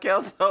shouting out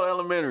Kelso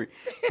Elementary.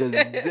 Because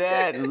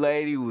that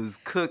lady was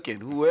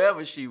cooking,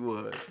 whoever she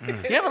was. You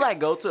ever like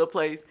go to a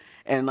place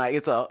and like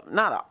it's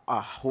not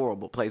a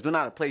horrible place, but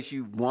not a place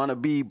you want to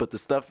be, but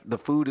the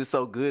food is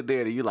so good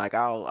there that you like,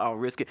 I'll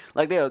risk it.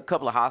 Like there are a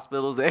couple of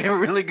hospitals that have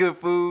really good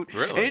food.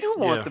 Really? And who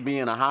wants Yeah. to be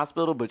in a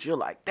hospital, but you're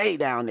like, they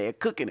down there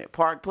cooking at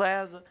Park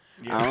Plaza.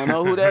 I don't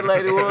know who that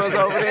lady was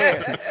over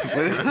there.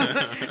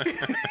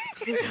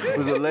 It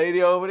was a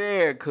lady over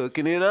there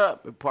cooking it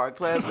up at Park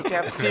Plaza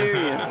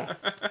cafeteria.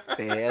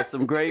 They had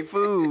some great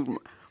food.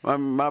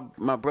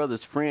 My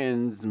brother's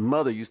friend's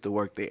mother used to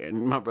work there,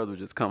 and my brother would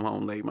just come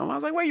home late. My mom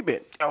was like, "Where you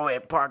been?" "Oh,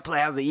 at Park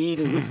Plaza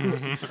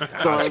eating."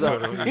 So you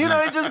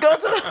know, they just go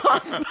to the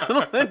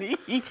hospital and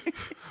eat.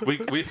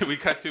 we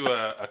cut to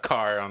a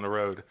car on the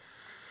road.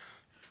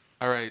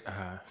 All right.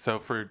 So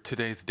for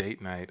today's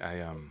date night,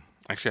 I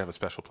actually have a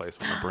special place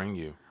I'm gonna bring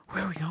you.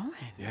 Where are we going?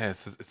 Yeah,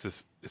 it's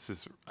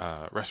this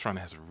restaurant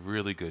that has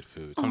really good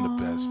food, some of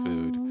the best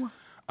food.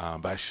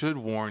 But I should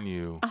warn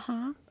you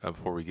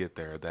before we get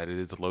there that it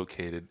is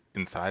located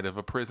inside of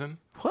a prison.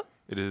 What?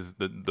 It is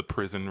the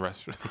prison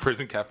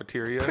prison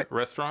cafeteria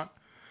restaurant.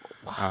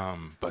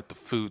 But the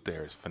food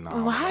there is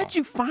phenomenal. Well, how did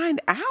you find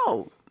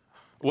out?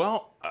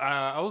 Well,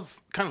 I was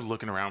kind of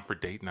looking around for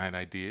date night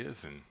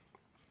ideas, and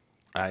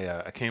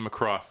I came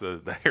across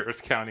the Harris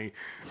County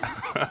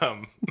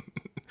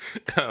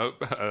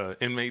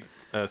inmate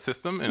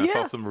system, and I saw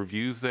Yeah. some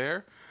reviews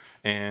there.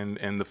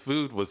 And the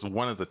food was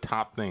one of the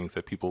top things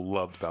that people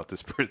loved about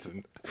this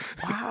prison.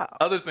 Wow.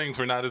 Other things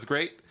were not as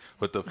great,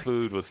 but the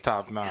food was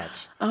top notch.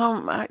 We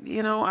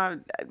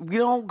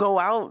don't go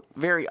out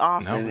very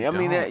often. we I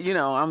mean, don't.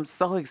 I'm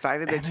so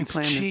excited that And you it's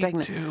plan this cheap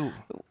segment. too.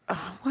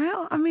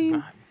 Well, I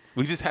mean,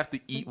 We just have to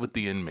eat with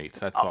the inmates.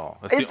 That's all.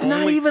 That's it's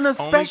not even a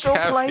special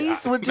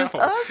place with just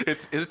us.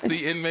 It's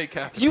the inmate we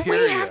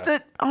cafeteria. have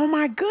to. Oh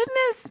my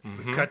goodness.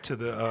 Mm-hmm. Cut to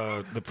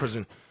the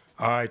prison.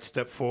 All right,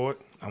 step forward.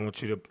 I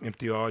want you to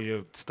empty all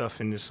your stuff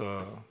in this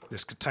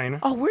container.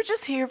 Oh, we're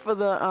just here for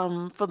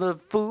the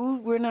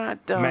food. We're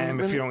not. Ma'am,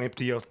 if really- you don't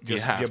empty your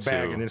have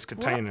bag to. in this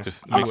container,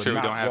 Just you make will sure we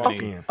not don't have walk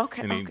any, in.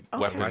 Okay, any okay,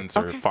 weapons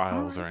okay, or okay.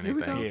 files All or right, here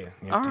we anything. go.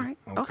 Yeah, All empty.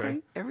 right. Okay.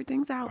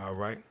 Everything's out. All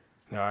right.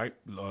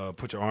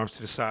 Put your arms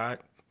to the side.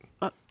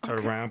 Turn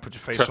okay. around. Put your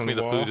face Trust on me,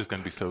 the the wall. food is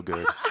going to be so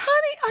good.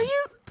 Honey, are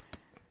you?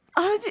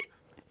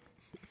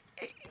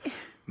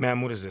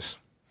 Ma'am, what is this?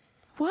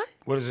 What?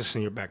 What is this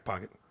in your back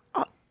pocket?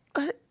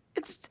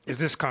 It's Is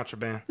this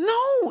contraband? no.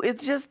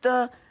 It's just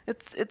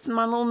it's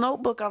my little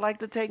notebook. I like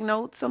to take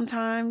notes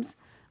sometimes.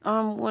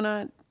 When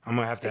I I'm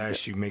gonna have to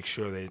ask you. Make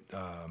sure that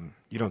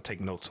you don't take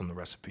notes on the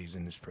recipes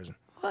in this prison.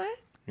 what?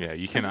 Yeah,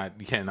 you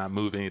cannot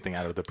move anything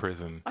out of the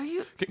prison. Are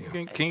you?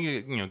 Can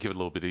you give it a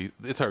little bit?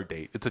 It's our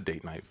date. It's a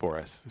date night for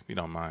us, if you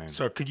don't mind.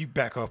 Sir, could you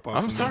back up off?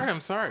 I'm of me? sorry.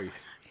 I'm sorry.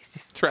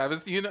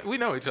 Travis, we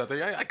know each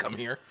other. I come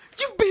here.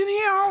 You've been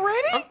here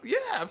already? Yeah,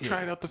 I've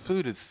tried out the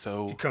food. It's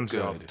so He comes good.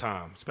 here all the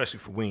time, especially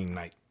for wing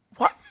night.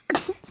 What?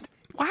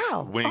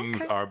 Wow. Wings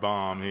okay. are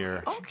bomb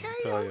here. Okay.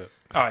 Tell you.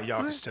 All right,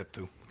 y'all can step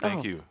through.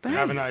 Thank Oh, you. thanks.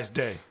 Have a nice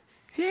day.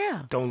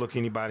 Yeah. Don't look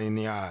anybody in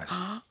the eyes.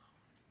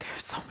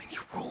 There's so many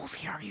rules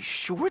here. Are you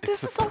sure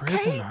this It's is a prison,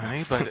 okay?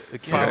 honey, but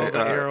Follow again,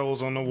 the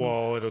arrows on the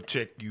wall. It'll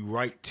check you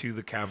right to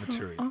the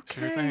cafeteria. sure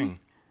Okay. thing.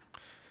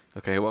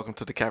 Okay, welcome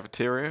to the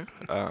cafeteria.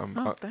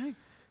 Oh,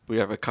 thanks. We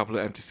have a couple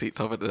of empty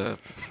seats over the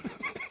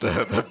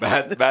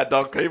Mad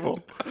Dog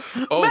table.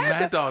 Oh,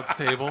 Mad Dog's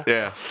table.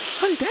 Yeah.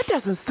 Honey, that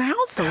doesn't sound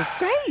so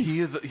safe.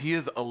 He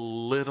is a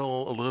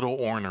little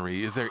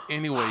ornery. Is there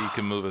any way you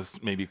can move us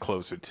maybe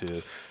closer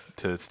to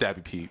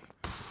Stabby Pete?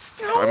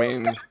 I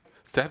mean,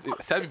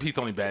 Stabby Pete's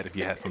only bad if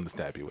he has something to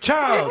stab you with.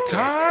 Child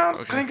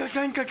time. Clank, clank,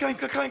 clank, clank,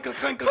 clank, clank,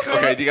 okay,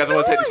 clank. do you guys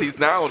want to take the seats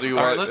now, or do you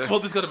All right, want? we'll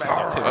just go to Mad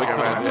Dog's table. Okay, Let's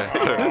go to man, Mad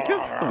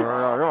Dog's yeah.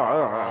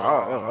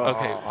 table.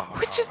 Okay,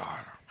 Which is,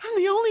 I'm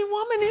the only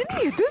woman in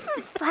here. This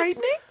is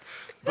frightening.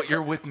 but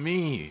you're with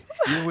me.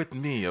 You're with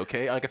me,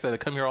 okay? Like I said, I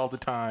come here all the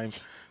time.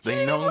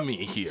 They know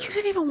me here. You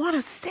didn't even want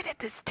to sit at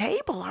this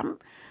table. I'm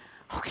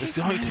okay. It's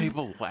the only fine.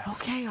 table left.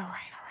 Okay, all right.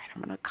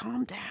 I'm gonna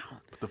calm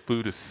down. The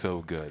food is so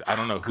good. I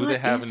don't know who good they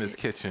have is in this it?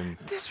 kitchen.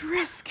 This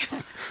risk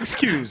is.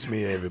 Excuse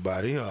me,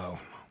 everybody. I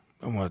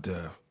want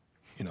to,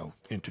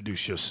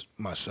 introduce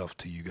myself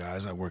to you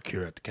guys. I work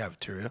here at the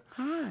cafeteria.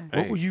 Hi.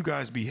 What Hey. will you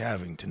guys be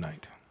having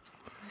tonight?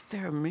 Is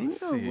there a menu?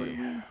 or what-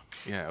 See.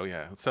 Yeah, oh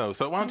yeah. So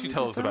why don't you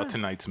tell us about decide?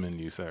 tonight's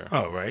menu, sir?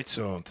 All right.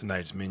 So on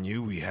tonight's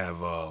menu, we have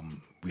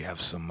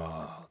some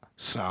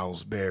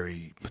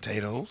Salisbury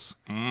potatoes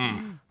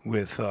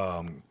with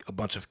a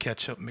bunch of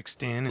ketchup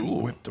mixed in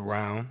and whipped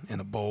around in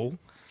a bowl.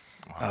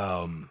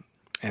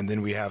 And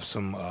then we have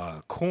some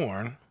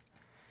corn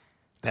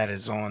that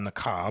is on the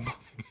cob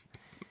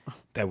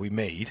that we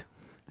made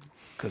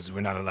because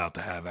we're not allowed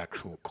to have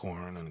actual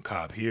corn on the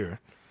cob here.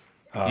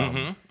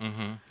 Yeah.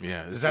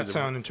 Does that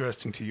sound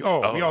interesting to you?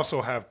 Oh, we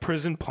also have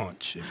prison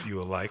punch if you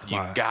would like.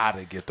 You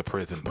gotta get the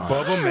prison punch.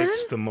 Bubba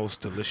makes the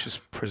most delicious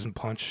prison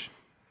punch,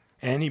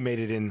 and he made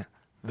it in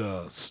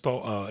the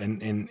stall in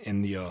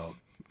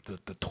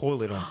the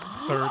toilet on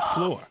the third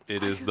floor.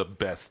 It is the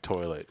best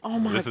toilet. Oh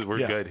my We're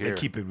Yeah, good here.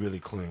 They keep it really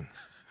clean.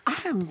 I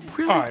am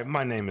really. All right,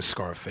 my name is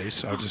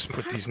Scarface. I'll just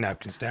put these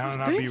napkins down,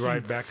 and I'll be Thank you.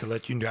 right back to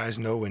let you guys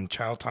know when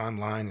child time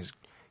line has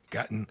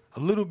gotten a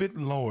little bit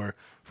lower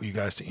for you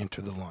guys to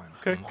enter the line.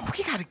 Okay.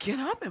 We gotta get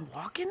up and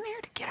walk in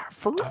there to get our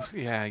food.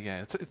 Yeah.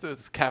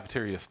 It's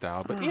cafeteria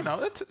style, but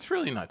it's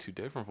really not too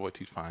different from what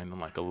you'd find in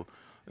like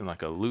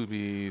a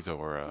Luby's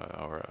or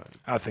a.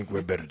 I think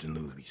we're better than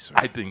Louis, sir.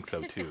 I think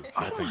so too.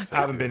 I think so. I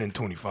haven't been in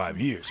 25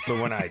 years, but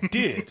when I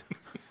did,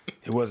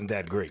 it wasn't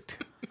that great.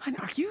 Honey,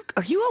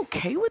 are you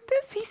okay with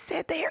this? He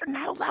said they are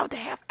not allowed to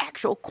have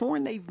actual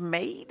corn they've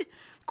made.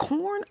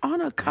 Corn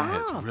on a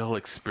cob. Yeah, it's real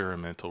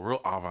experimental,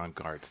 real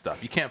avant-garde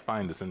stuff. You can't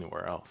find this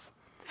anywhere else.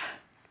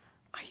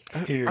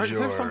 Here's Is your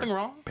there something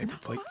wrong? paper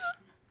plates.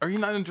 Are you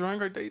not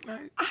enjoying our date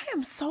night? I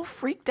am so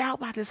freaked out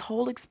by this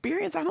whole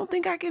experience. I don't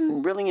think I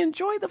can really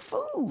enjoy the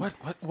food.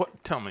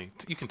 What? Tell me.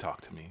 You can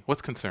talk to me.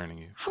 What's concerning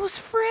you? I was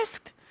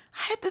frisked.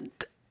 I had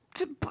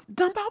to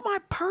dump out my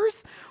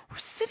purse. We're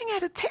sitting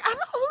at a table. I'm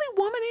the only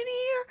woman in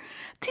here.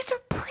 These are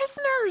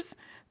prisoners.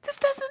 This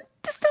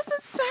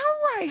doesn't sound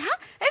right, huh?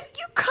 And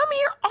you come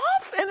here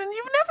often, and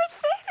you've never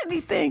said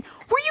anything.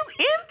 Were you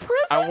in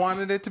prison? I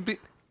wanted it to be.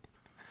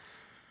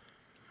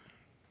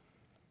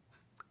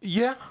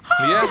 Yeah.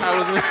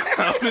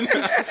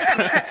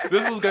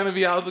 This was gonna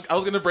be. I was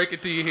gonna break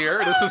it to you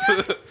here. This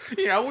is,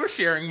 we're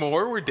sharing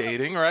more. We're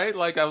dating, right?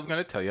 Like I was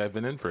gonna tell you, I've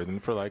been in prison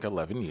for like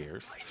 11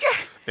 years. Yeah.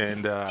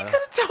 And You could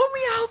have told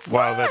me outside.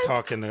 While they're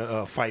talking,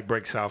 the fight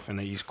breaks out in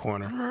the East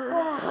corner.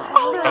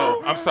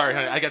 oh, I'm sorry,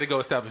 honey. I got to go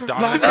establish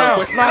dominance.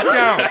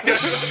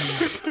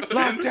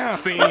 Lock down.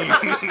 Scene.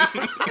 Gotta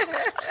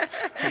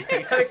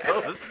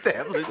go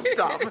establish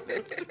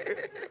dominance.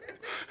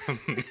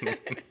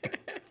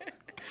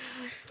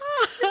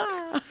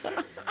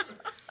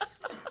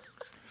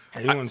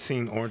 Have anyone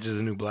seen Orange is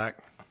the New Black?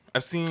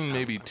 I've seen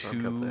maybe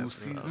couple 2 episodes.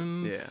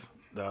 seasons.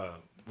 Yeah.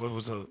 What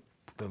was the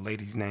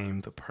lady's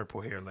name? The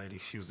purple hair lady.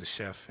 She was a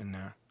chef in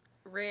there.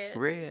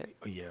 Red.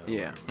 Oh, yeah.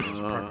 Yeah. It was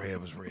purple hair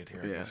was red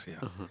hair. I Yeah. guess,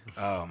 yeah.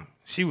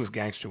 She was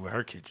gangster with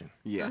her kitchen.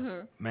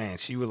 Yeah. Man,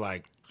 she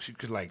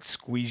could like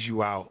squeeze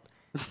you out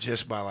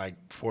just by like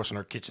forcing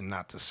her kitchen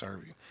not to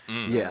serve you.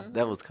 Yeah,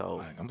 that was cold.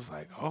 Like I'm just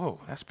like, oh,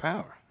 that's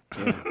power.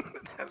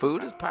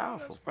 Food is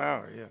powerful.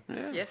 Power, yeah.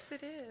 Yeah. Yes,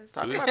 it is.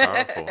 Food is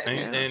powerful.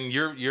 And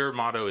your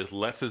motto is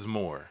less is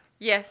more.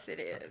 Yes, it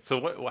is.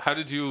 So how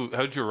did you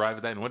arrive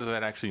at that, and what does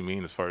that actually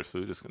mean as far as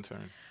food is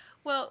concerned?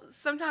 Well,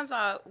 sometimes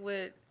I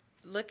would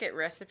look at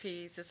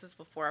recipes. This is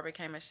before I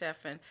became a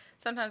chef, and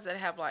sometimes they'd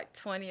have like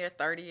 20 or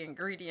 30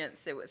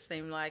 ingredients, it would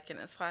seem like, and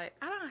it's like,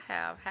 I don't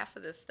have half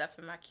of this stuff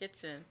in my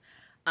kitchen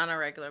on a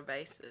regular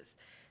basis.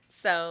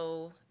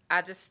 So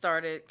I just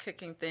started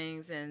cooking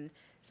things and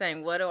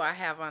saying, what do I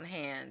have on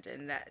hand?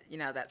 And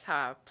that's how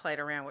I played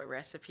around with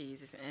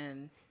recipes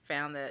and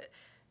found that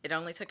it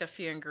only took a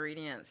few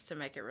ingredients to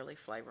make it really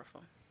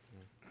flavorful.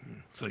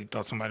 So you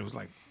thought somebody was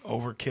like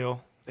overkill?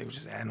 They were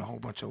just adding a whole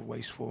bunch of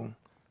wasteful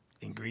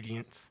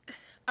ingredients?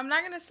 I'm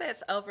not going to say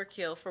it's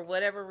overkill. For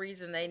whatever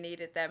reason, they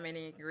needed that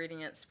many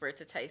ingredients for it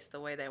to taste the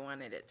way they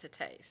wanted it to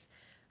taste.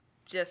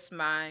 Just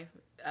my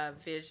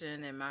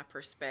vision and my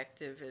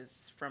perspective is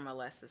from a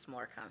less is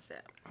more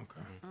concept.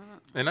 Okay.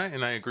 And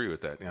I agree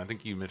with that. I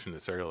think you mentioned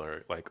this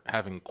earlier, like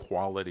having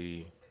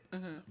quality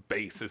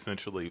base,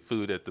 essentially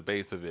food at the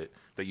base of it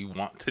that you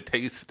want to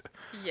taste.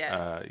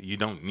 Yes. You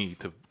don't need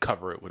to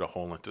cover it with a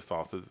whole bunch of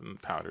sauces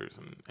and powders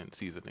and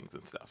seasonings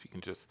and stuff. You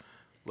can just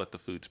let the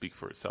food speak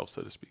for itself,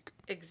 so to speak.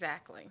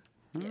 Exactly.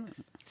 Yes.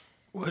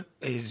 What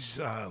is,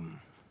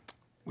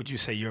 would you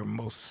say your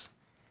most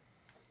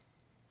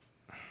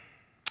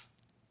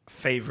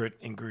favorite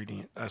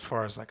ingredient as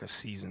far as like a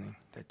seasoning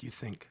that you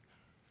think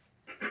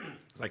is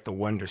like the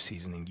wonder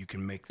seasoning? You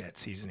can make that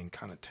seasoning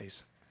kind of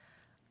taste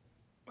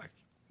like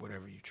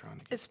whatever you're trying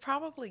to get. It's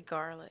probably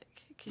garlic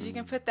because you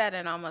can put that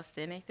in almost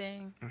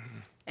anything.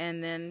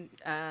 And then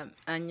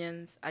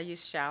onions. I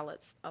use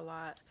shallots a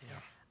lot.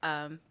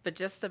 Yeah. But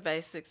just the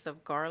basics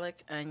of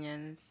garlic,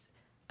 onions,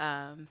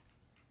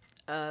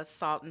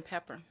 salt and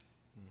pepper.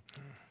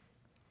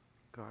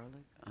 Garlic,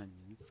 onion,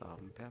 salt,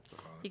 and pepper.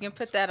 You can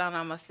put that on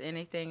almost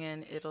anything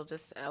and it'll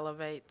just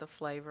elevate the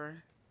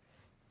flavor.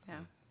 Yeah.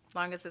 As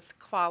long as it's a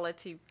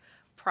quality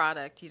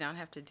product, you don't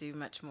have to do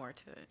much more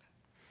to it.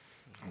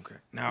 Okay.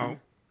 Now,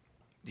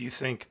 do you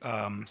think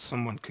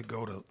someone could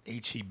go to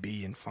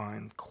H-E-B and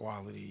find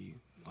quality,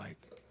 like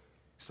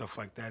stuff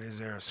like that? Is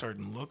there a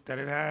certain look that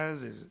it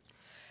has? Is it?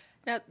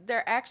 Now,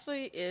 there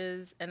actually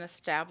is an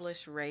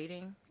established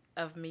rating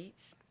of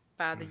meats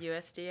by the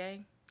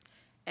USDA,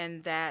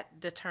 and that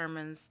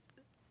determines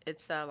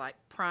it's like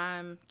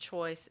prime,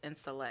 choice, and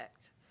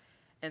select.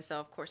 And so,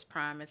 of course,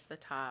 prime is the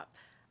top.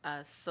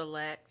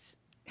 Select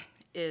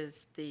is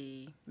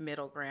the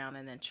middle ground,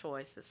 and then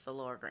choice is the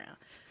lower ground.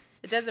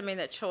 It doesn't mean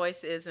that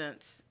choice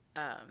isn't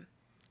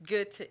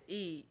good to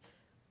eat,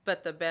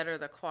 but the better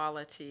the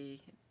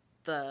quality,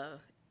 the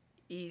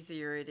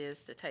easier it is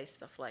to taste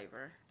the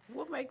flavor.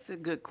 What makes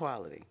it good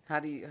quality?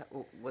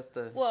 What's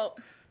the... Well,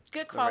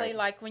 good quality, Right.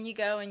 like when you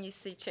go and you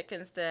see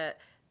chickens that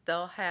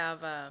they'll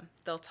have,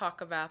 they'll talk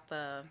about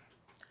the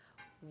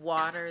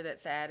water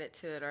that's added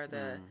to it or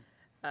the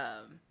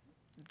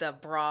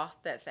broth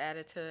that's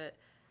added to it.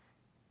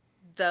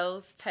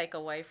 Those take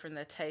away from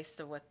the taste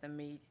of what the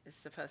meat is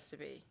supposed to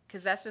be,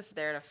 because that's just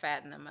there to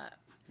fatten them up.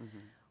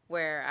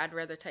 Where I'd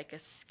rather take a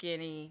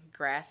skinny,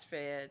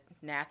 grass-fed,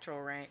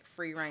 natural,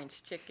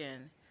 free-range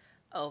chicken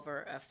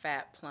over a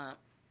fat, plump,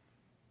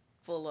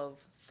 full of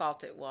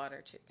salted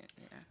water chicken.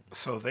 Yeah.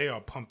 So they're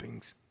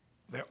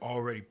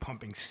already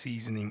pumping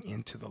seasoning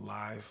into the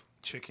live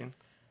chicken?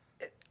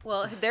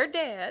 Well, they're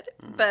dead,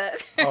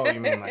 but Oh, you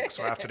mean like,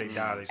 so after they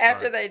die, they start...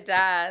 after they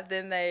die,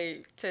 then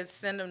to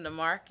send them to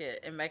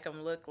market and make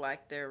them look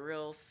like they're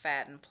real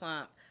fat and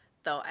plump,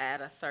 they'll add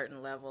a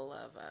certain level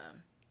of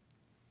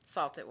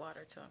salted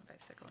water to them,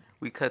 basically.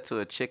 We cut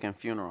to a chicken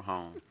funeral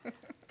home.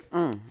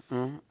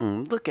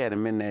 Look at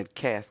him in that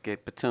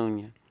casket,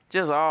 Petunia.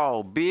 Just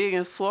all big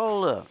and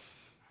swole up.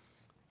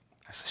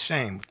 That's a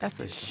shame. That's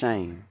a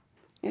shame.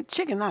 And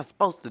chicken not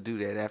supposed to do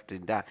that after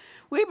they die.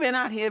 We've been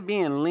out here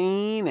being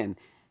lean and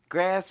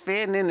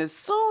grass-fed, and then as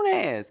soon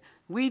as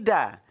we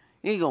die,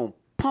 he gonna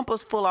pump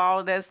us full of all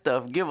of that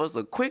stuff, give us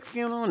a quick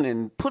funeral, and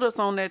then put us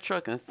on that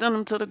truck and send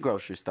them to the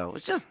grocery store.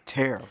 It's just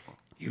terrible.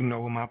 You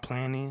know what my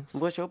plan is?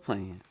 What's your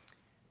plan?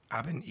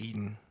 I've been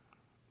eating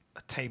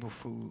a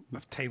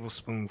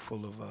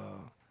tablespoonful of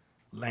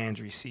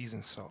Landry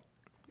seasoned salt.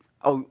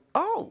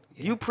 Oh,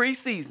 you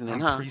pre-seasoning,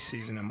 I'm huh?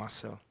 pre-seasoning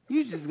myself.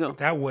 You just go.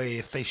 That way,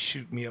 if they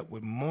shoot me up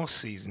with more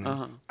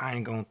seasoning, I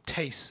ain't gonna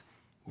taste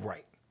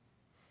right.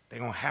 They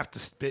gonna have to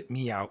spit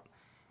me out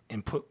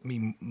and put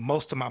me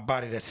most of my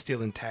body that's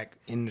still intact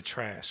in the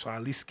trash, so I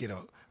at least get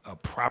a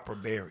proper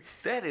berry.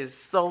 That is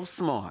so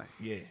smart.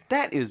 Yeah.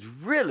 That is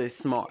really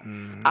smart.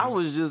 I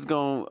was just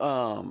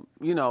gonna,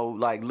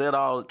 like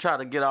try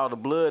to get all the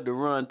blood to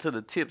run to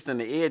the tips and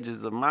the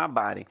edges of my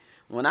body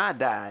when I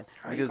died.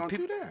 How you gonna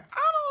do that? I don't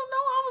know.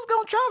 I was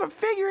gonna try to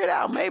figure it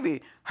out.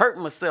 Maybe hurt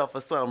myself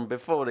or something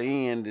before the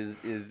end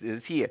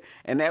is here.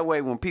 And that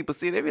way, when people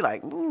see it, they be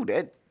like, "Ooh,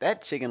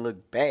 that chicken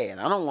look bad.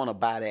 I don't want to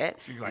buy that."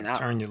 So you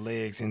turn your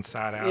legs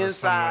inside out. Inside or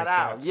something out.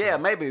 like that, Yeah,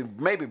 so.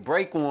 maybe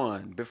break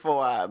one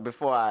before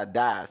I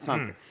die or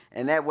something.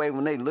 And that way,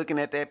 when they looking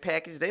at that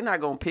package, they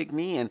not gonna pick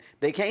me, and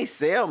they can't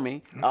sell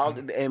me.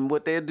 And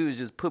what they'll do is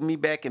just put me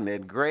back in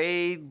that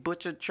gray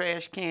butcher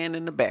trash can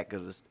in the back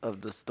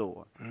of the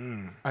store.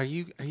 Are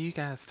you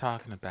guys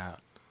talking about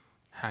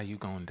how you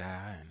gonna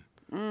die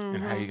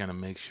and how you gonna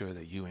make sure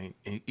that you ain't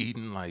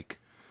eating like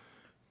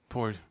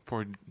poor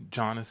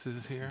Jonas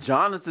is here?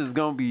 Jonas is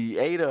gonna be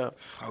ate up.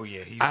 Oh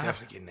yeah, he's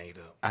definitely getting ate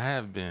up. I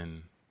have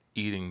been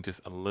eating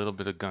just a little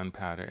bit of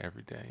gunpowder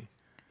every day.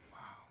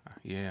 Wow.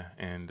 Yeah,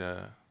 and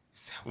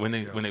when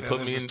they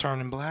put me in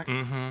turning black.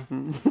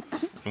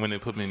 when they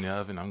put me in the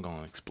oven, I'm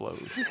gonna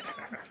explode.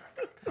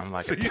 I'm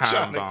like So a you're time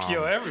trying to bomb.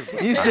 kill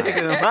everybody. You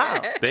taking them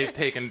out. They've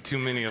taken too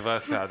many of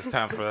us out. It's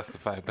time for us to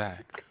fight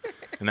back,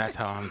 and that's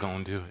how I'm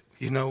gonna do it.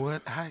 You know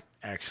what? I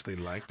actually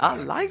like that. I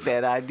like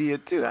that idea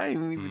too. I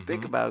didn't even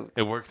think about.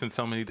 It works in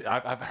so many.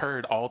 I've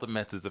heard all the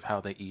methods of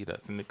how they eat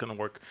us, and it's gonna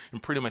work in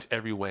pretty much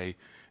every way.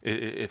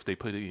 If they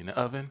put it in the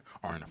oven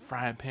or in a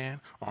frying pan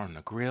or on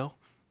the grill,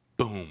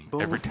 boom.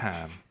 Every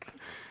time.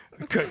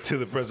 Cut to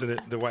the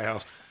president, the White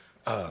House.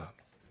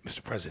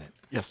 Mr. President,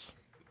 Yes.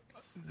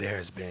 there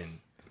has been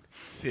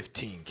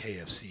 15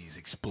 KFCs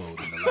explode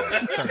in the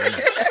last 30 minutes.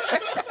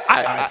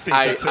 I think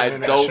that's I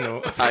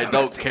international.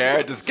 don't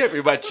care. Just give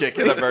me my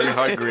chicken. I'm very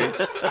hungry.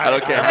 I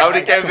don't care how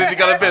many KFCs you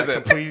gonna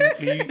visit.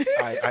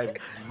 I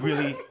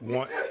really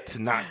want to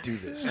not do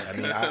this. I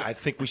mean, I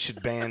think we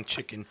should ban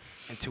chicken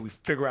until we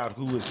figure out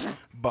who is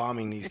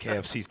bombing these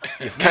KFCs.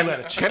 If we let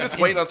a Can chicken this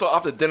wait until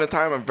after dinner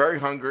time? I'm very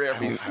hungry.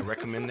 I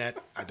recommend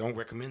that. I don't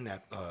recommend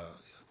that,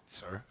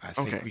 sir. I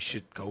think Okay. we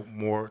should go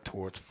more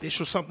towards fish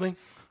or something,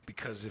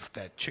 because if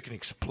that chicken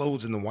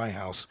explodes in the White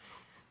House,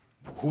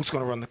 who's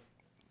going to run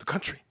the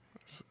country?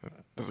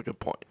 That's a good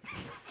point.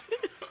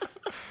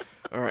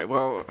 All right.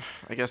 Well,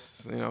 I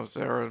guess is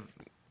there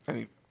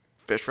any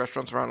fish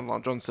restaurants around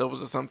Long John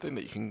Silver's or something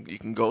that you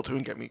can go to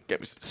and get me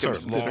Sir,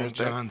 some dinner Long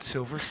instead? John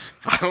Silver's.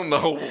 I don't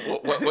know.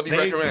 What do you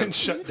They've recommend? been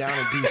shut down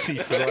in D.C.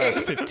 for the last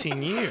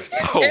 15 years.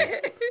 Oh,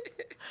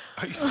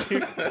 Are you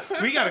serious?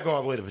 We got to go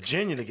all the way to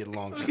Virginia to get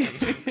Long John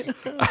Silver's.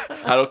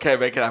 I don't care.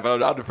 Make it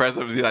happen. I'm the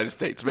president of the United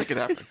States. Make it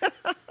happen.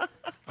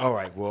 All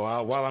right.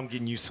 Well, while I'm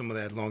getting you some of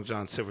that Long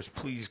John Silver's,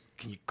 please,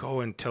 can you go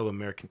and tell the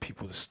American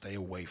people to stay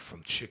away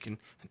from chicken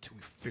until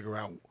we figure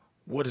out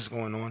what is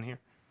going on here?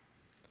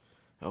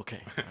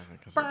 Okay. I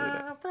guess I'll do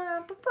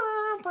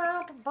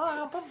that.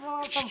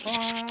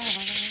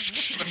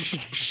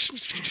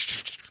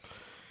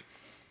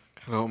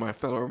 Hello, my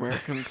fellow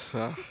Americans.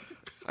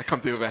 I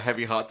come to you with a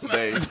heavy heart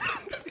today.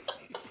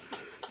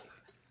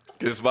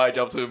 It's my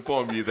job to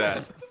inform you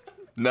that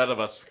none of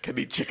us can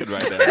eat chicken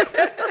right now.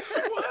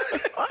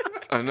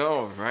 What? I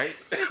know, right?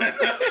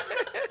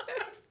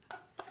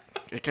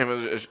 It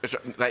came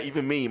like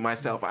even me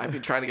myself. I've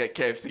been trying to get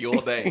KFC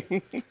all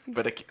day,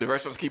 but the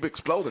restaurants keep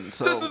exploding.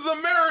 So This is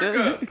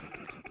America.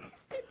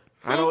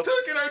 I know. Who's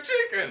taking our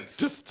chickens?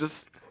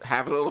 Just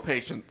have a little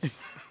patience.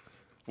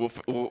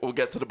 We'll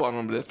get to the bottom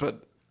of this,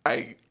 but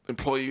I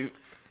implore you,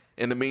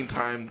 in the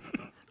meantime,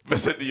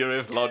 visit the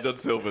nearest Long John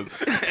Silver's.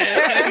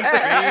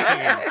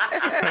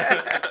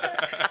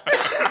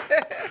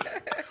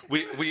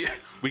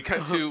 we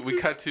cut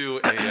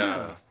to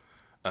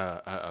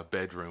a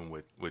bedroom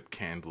with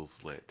candles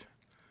lit.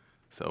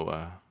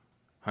 So,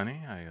 honey,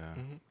 I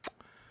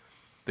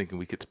thinking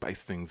we could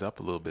spice things up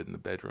a little bit in the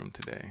bedroom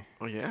today.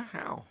 Oh yeah,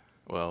 how?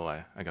 Well,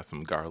 I got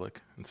some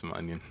garlic and some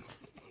onions,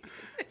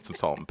 some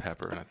salt and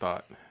pepper, and I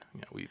thought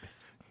we'd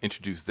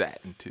introduce that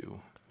into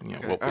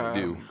what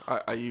we do.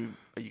 Are you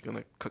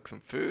gonna cook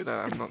some food?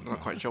 I'm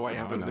not quite sure why you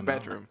have it in the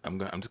bedroom. I'm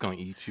just gonna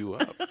eat you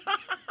up.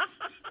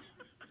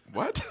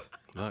 What?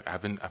 Look,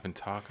 I've been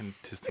talking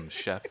to some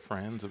chef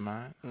friends of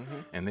mine,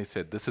 and they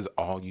said this is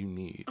all you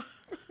need.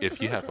 If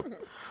you have a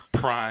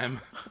prime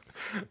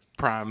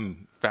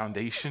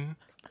foundation,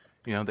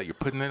 that you're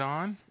putting it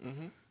on,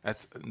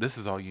 this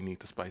is all you need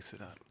to spice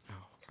it up.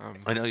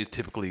 I know you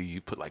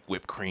put like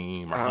whipped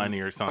cream or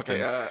honey or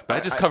something, okay, but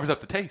it just covers up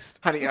the taste.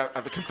 Honey, I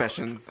have a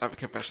confession. I have a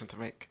confession to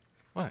make.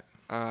 What?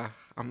 I'm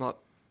not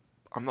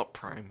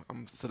prime.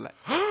 I'm select.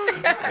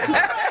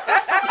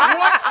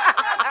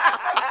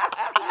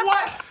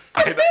 What?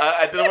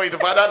 I didn't want you to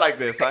find out like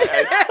this.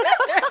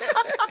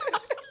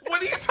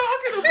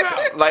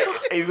 Like,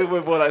 even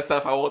with all that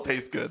stuff, I won't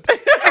taste good.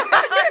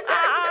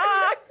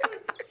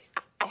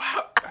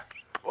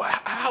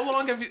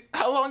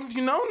 How long have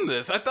you known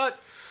this? I thought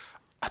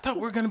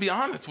we were gonna be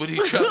honest with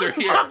each other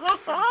here.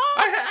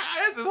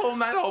 I had this whole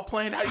night all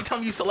planned. How you tell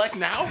me you select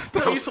now?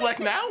 Tell me you select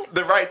now?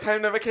 The right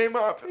time never came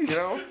up, you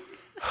know?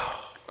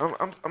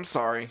 I'm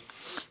sorry.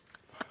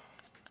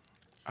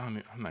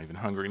 I'm not even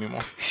hungry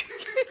anymore.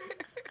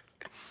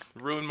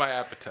 Ruined my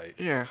appetite.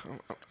 Yeah.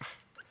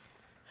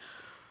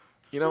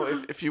 You know,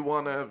 if you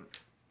want to,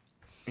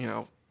 you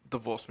know,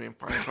 divorce me and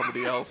find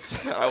somebody else,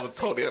 I would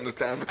totally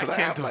understand because I I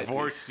can't have lied to you.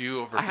 divorce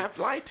you over. I have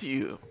lied to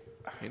you,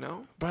 you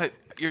know? But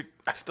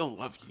I still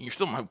love you. You're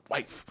still my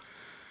wife.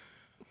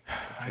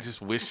 I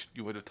just wish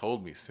you would have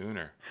told me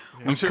sooner.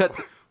 I'm sure.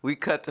 We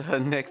cut to her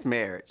next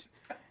marriage.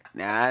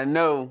 Now I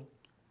know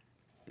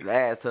your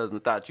last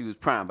husband thought you was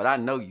prime, but I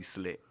know you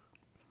slick.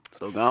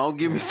 So go on,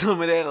 give me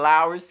some of that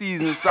Lowry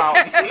seasoning salt.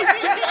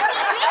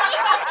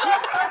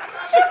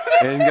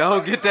 And go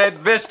on, get that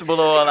vegetable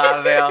oil out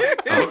of there.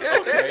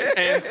 Okay.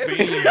 And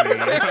scene.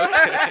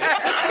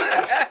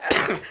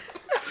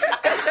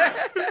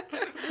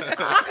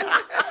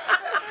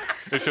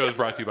 This show is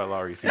brought to you by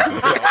Lowry Seasoning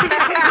Salt.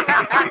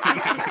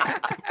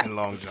 And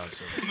Long John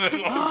Silver.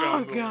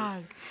 Oh,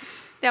 God.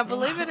 Now,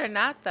 believe it or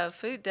not, though,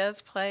 food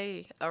does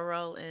play a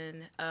role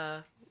in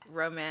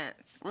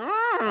romance.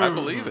 I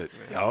believe it.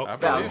 Yup. I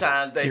believe it.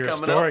 Valentine's Day Hear a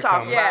coming story up. Talk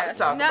coming. about Yes. it.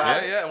 Talk No.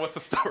 about it. Yeah. What's the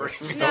story?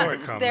 Story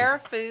coming. There are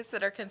foods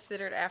that are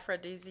considered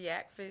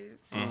aphrodisiac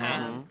foods.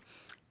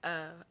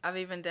 I've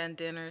even done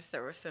dinners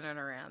that were centered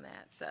around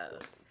that. So,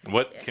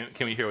 What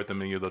can we hear what the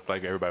menu looked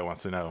like? Everybody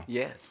wants to know.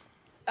 Yes.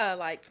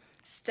 like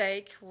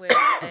steak with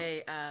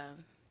a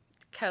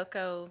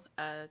cocoa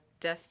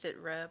dusted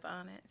rub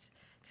on it,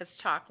 because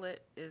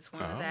chocolate is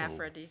one of the Oh.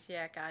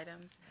 aphrodisiac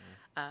items.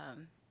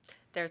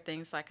 There are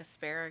things like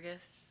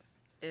asparagus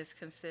is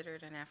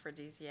considered an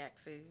aphrodisiac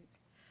food.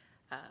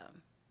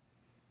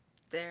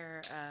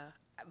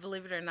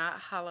 Believe it or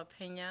not,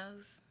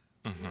 jalapenos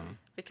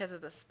because of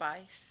the spice.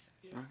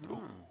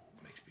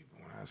 Makes people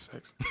want to have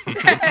sex.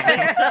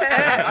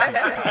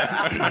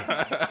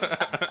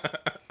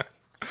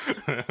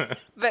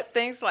 But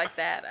things like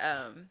that,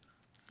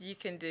 you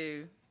can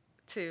do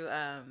to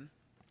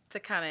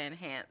kind of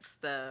enhance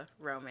the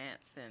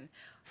romance and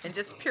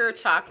just pure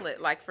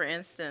chocolate. Like for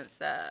instance,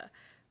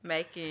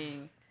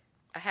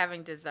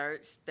 having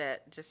desserts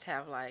that just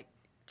have like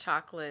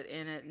chocolate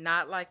in it,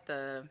 not like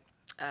the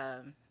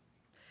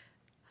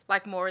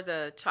like more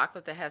the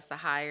chocolate that has the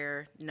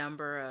higher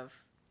number of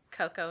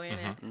cocoa in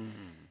it.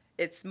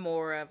 It's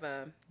more of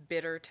a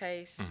bitter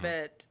taste,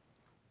 but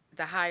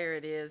the higher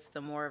it is,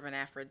 the more of an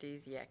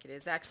aphrodisiac it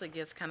is. It actually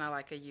gives kind of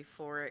like a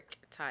euphoric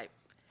type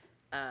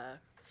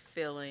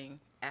feeling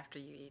after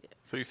you eat it.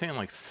 So you're saying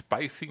like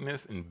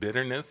spiciness and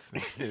bitterness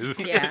is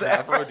Yeah. is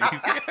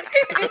aphrodisiac?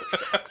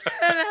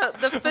 No,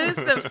 the foods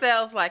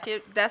themselves,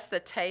 that's the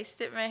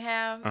taste it may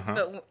have,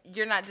 but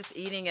you're not just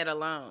eating it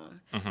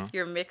alone.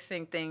 You're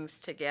mixing things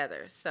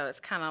together. So it's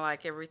kind of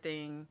like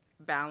everything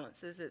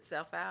balances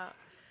itself out.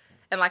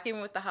 And like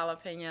even with the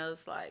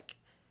jalapenos, like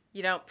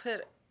you don't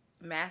put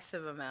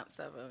massive amounts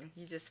of them.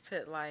 You just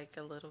put like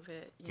a little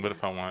bit. You What know?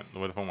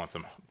 if I want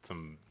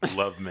some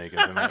love making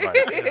and like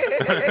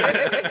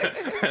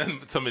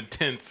and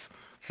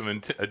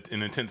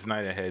an intense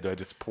night ahead? Do I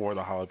just pour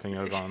the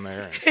jalapenos on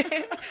there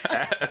and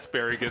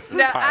asparagus is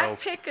No, I piles?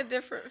 pick a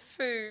different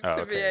food Oh,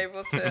 to be okay.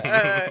 able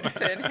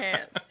to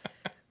enhance.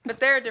 But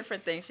there are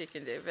different things you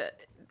can do. But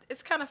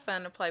it's kind of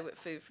fun to play with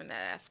food from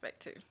that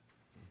aspect too.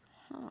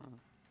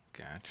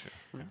 Gotcha.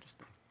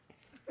 Interesting.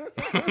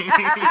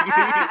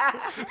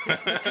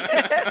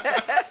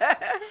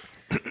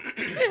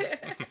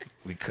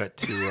 We cut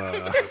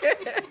to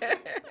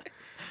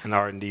an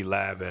R&D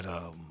lab at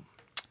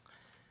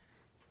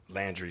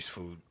Landry's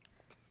Food.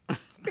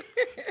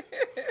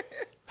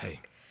 Hey.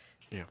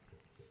 Yeah.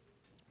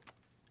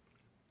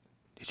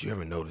 Did you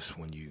ever notice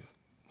when you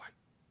like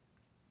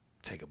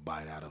take a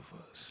bite out of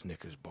a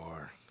Snickers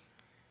bar,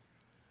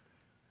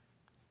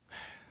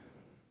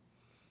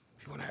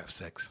 if you want to have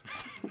sex?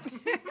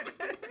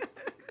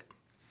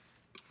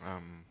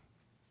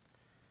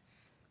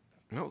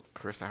 No,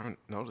 Chris, I haven't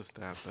noticed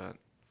that, but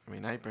I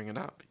mean, now you bring it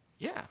up.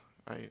 Yeah,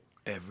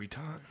 Every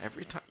time.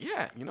 every time.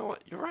 Yeah, you know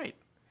what? You're right.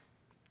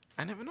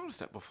 I never noticed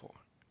that before.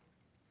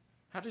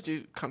 How did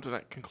you come to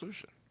that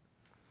conclusion?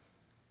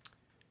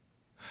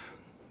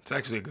 It's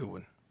actually a good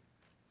one.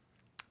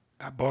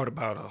 I bought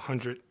about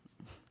 100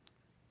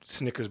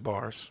 Snickers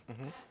bars,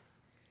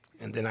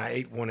 and then I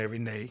ate one every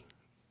day,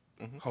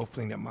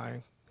 hoping that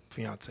my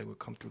fiance would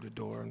come through the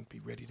door and be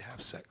ready to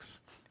have sex.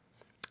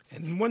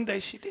 And one day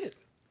she did.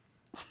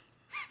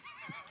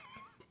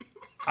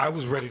 I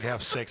was ready to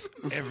have sex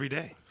every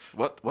day.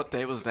 What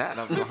day was that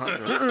of the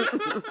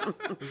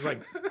 100? It was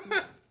like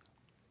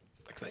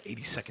the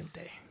 82nd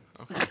day.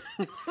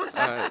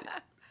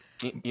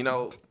 You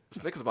know,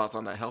 Snickers bars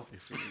aren't that healthy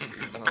for you.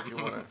 You know,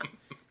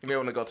 if you may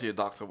want to go to your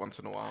doctor once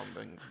in a while and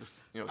then just,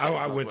 you know.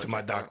 I went to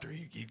my doctor.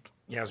 He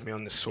has me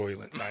on the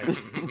Soylent diet.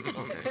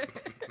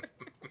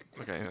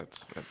 Okay. Okay,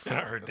 that's And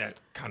I heard that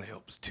kind of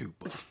helps too.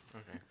 But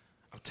okay.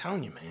 I'm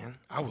telling you, man,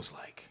 I was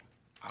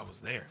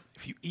there.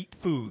 If you eat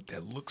food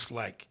that looks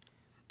like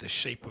the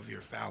shape of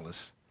your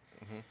phallus,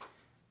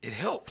 it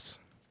helps.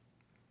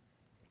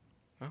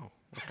 Oh,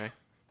 okay.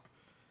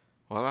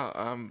 Well,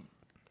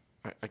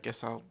 I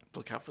guess I'll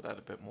look out for that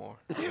a bit more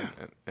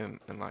in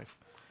life.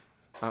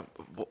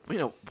 What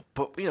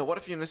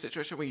if you're in a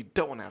situation where you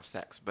don't want to have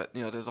sex, but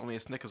there's only a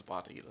Snickers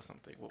bar to eat or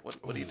something?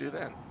 What do you do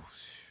then?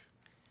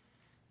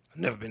 I've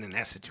never been in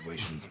that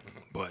situation,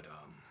 but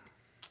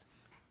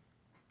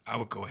I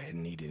would go ahead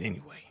and eat it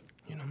anyway.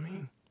 You know what I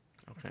mean?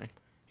 Okay.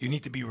 You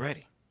need to be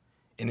ready.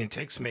 And it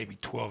takes maybe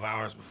 12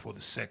 hours before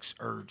the sex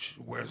urge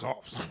wears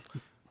off. So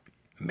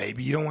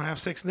maybe you don't want to have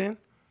sex then,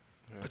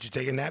 but you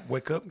take a nap,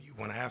 wake up, you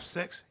want to have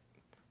sex.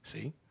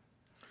 See?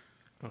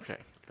 Okay.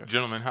 Good.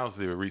 Gentlemen, how's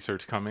the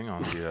research coming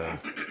on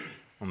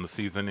the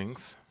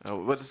seasonings?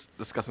 We're just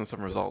discussing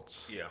some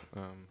results. Yeah.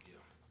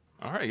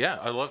 All right, yeah,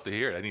 I'd love to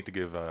hear it. I need to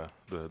give the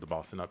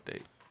boss an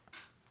update.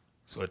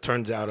 So it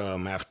turns out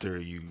after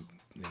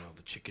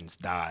the chickens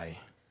die,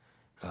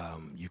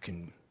 you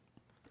can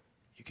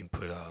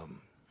put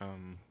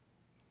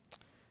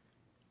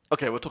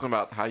Okay, we're talking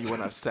about how you want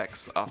to have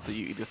sex after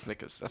you eat a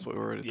Snickers. That's what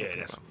we're already talking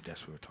about.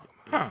 that's what we're talking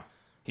about. Huh.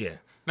 Yeah.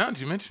 Now that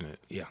you mention it,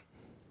 Yeah.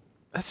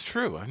 that's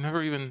true. I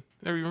never even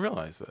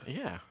realized that.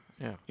 Yeah.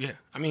 Yeah. Yeah.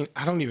 I mean,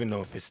 I don't even know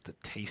if it's the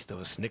taste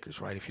of a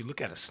Snickers, right? If you look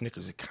at a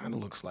Snickers, it kind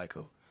of looks like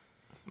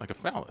Like a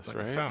phallus, Like a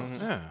right?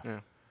 phallus. Yeah. Yeah.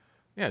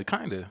 Yeah,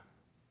 kind of.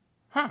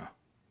 Huh.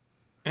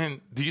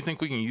 And do you think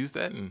we can use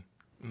that in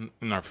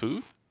our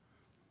food?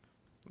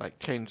 Like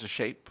change the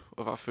shape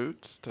of our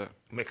foods to.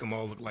 make them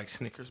all look like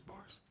Snickers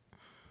bars.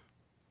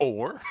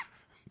 Or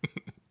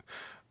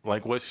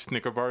like what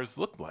Snicker bars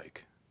look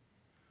like?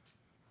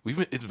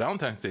 It's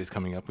Valentine's Day is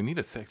coming up. We need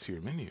a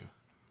sexier menu.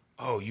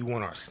 Oh, you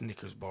want our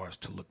Snickers bars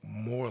to look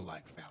more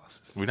like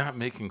phalluses? We're not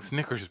making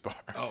Snickers bars.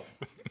 Oh.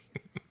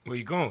 Where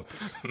you going with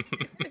this?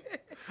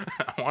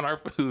 I want our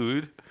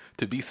food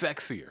to be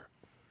sexier.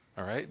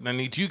 All right? And I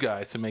need you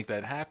guys to make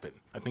that happen.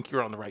 I think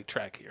you're on the right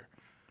track here.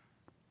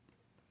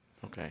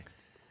 Okay.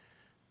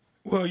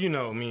 Well,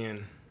 me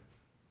and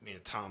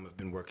Tom have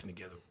been working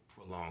together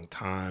for a long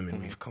time,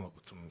 and we've come up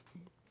with some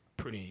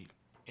pretty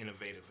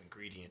innovative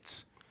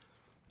ingredients.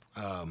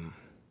 Yeah,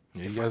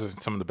 you guys are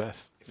some of the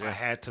best. If I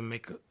had to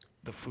make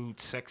the food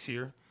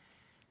sexier,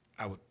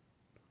 I would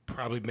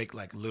probably make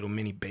like little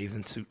mini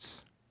bathing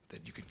suits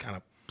that you could kind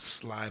of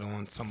slide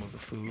on some of the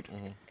food.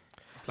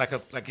 Like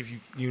if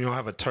you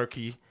have a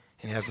turkey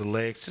and it has the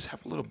legs, just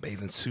have a little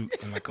bathing suit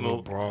and like a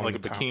little bra, like on a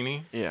the top.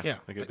 bikini. Yeah. Yeah,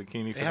 Like a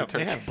bikini for they have the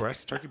turkey. they have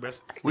breasts, turkey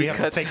breasts. We have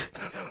to cut.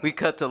 take- We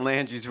cut to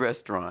Landry's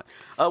restaurant.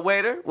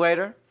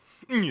 Waiter,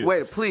 Yes.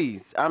 waiter,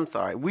 please. I'm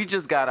sorry. We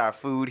just got our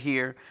food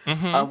here.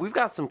 We've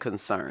got some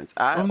concerns.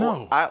 Oh,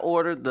 no. I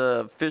ordered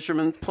the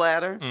fisherman's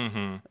platter,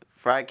 Mm-hmm.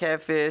 fried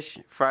catfish,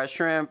 fried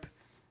shrimp,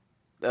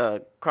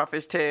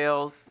 crawfish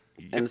tails,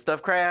 and the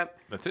stuffed crab.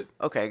 That's it.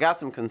 Okay, I got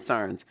some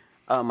concerns.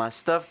 My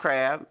stuffed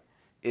crab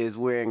is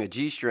wearing a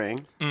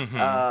G-string.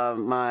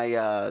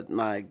 My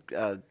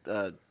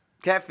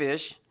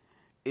catfish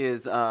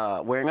is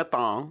wearing a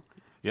thong.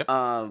 Yep.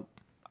 I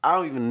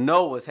don't even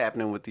know what's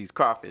happening with these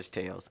crawfish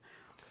tails,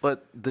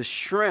 but the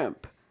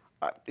shrimp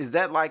is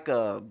that like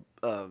the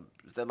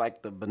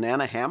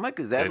banana hammock?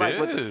 Is that It like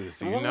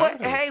is. You what?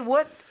 noticed. Hey,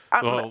 what?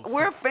 Well,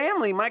 We're a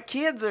family. My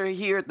kids are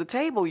here at the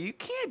table. You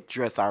can't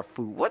dress our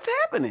food. What's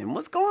happening?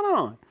 What's going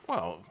on?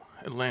 Well,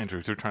 at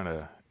Landry's, we're trying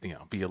to,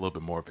 be a little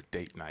bit more of a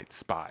date night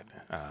spot.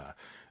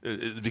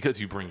 It's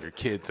because you bring your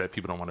kids that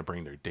people don't want to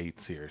bring their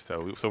dates here.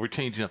 So we're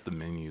changing up the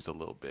menus a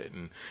little bit.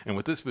 And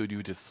with this food, you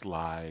would just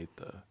slide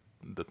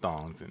the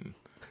thongs and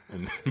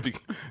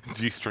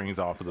G-strings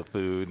off of the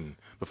food and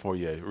before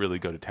you really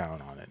go to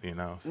town on it,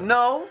 So.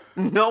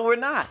 No, we're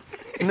not.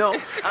 No.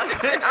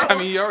 I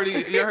mean,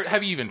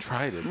 have you even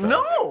tried it? Though?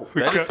 No.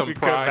 We That is cut, some we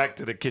cut pride. back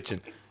to the kitchen.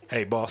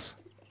 Hey, boss.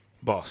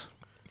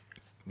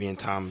 Me and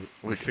Tom,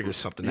 we figured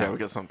something Yeah, out. we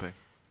got something.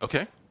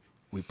 Okay.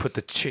 We put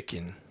the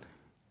chicken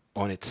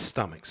on its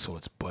stomach so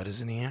its butt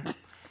is in the air,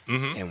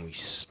 and we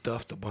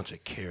stuffed a bunch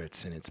of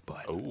carrots in its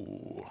butt.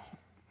 Oh.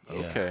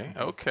 Yeah.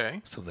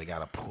 Okay. So they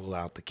gotta pull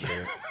out the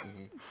carrot,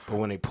 but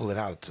when they pull it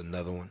out, it's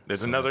another one.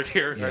 There's So another it's-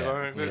 carrot. Yeah,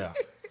 right on it? yeah.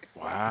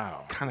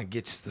 Wow. Kind of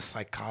gets the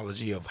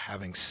psychology of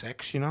having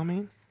sex. You know what I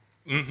mean?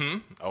 Mm-hmm.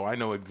 Oh, I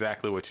know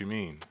exactly what you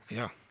mean.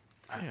 Yeah.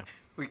 Yeah.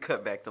 We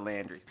cut back to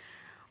Landry's.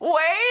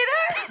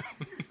 Waiter!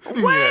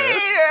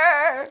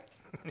 Waiter!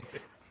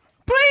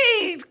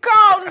 Please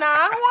call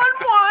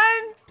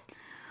 911.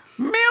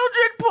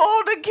 Mildred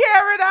pulled a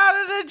carrot out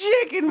of the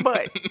chicken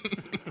butt.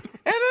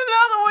 And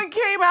another one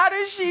came out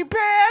and she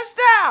passed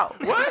out.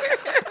 What?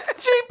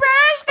 She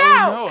passed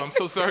out. Oh, no, I'm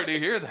so sorry to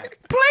hear that.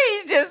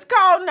 Please just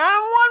call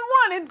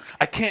 911 and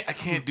I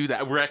can't do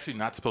that. We're actually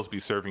not supposed to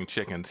be serving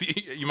chickens.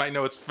 You might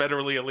know it's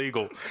federally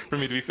illegal for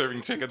me to be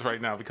serving chickens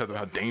right now because of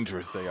how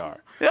dangerous they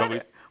are.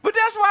 But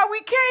that's why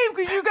we came,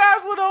 because you guys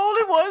were the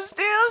only ones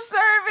still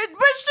serving.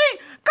 But she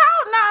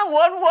called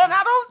 911.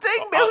 I don't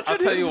think Mildred I'll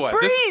tell you is what.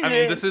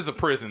 breathing. This is a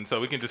prison,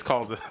 so we can just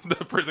call the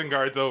prison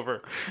guards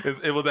over.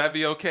 Will that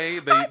be okay?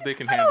 They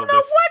can handle I don't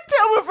know this. what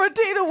Thelma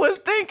Fertitta was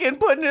thinking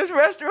putting this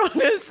restaurant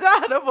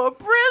inside of a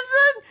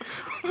prison.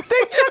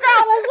 They took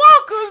our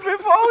walkers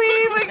before we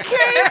even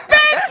came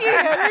back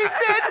here. They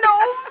said no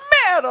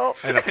matter.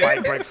 And a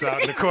fight breaks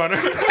out in the corner.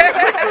 Man,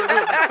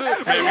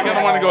 we're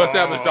gonna want to go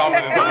establish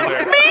dominance over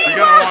there. We're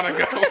gonna want to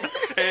go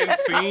and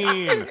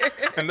scene.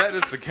 And that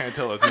is the Can't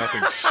Tell Us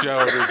Nothing show,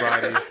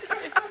 everybody.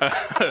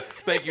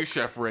 Thank you,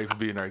 Chef Ray, for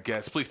being our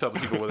guest. Please tell the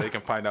people where they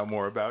can find out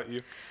more about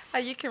you.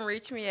 You can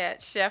reach me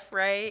at Chef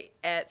Ray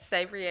at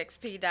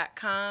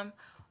SavoryXP.com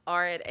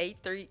or at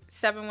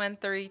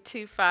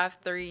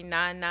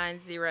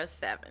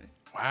 713-253-9907.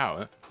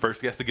 Wow,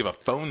 first guest to give a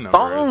phone number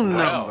Phone as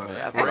well. number.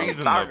 That's what I'm Raising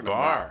the talking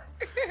bar.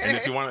 And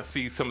if you want to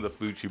see some of the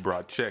food she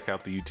brought, check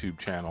out the YouTube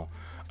channel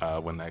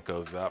when that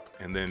goes up.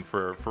 And then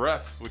for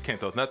us, we Can't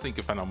Tell Us Nothing. You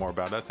can find out more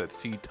about us at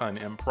C-Ton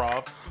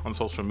Improv on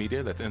social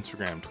media. That's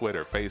Instagram,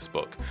 Twitter,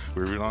 Facebook.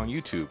 We're even on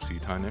YouTube,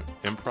 C-Ton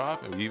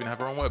Improv. And we even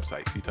have our own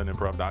website,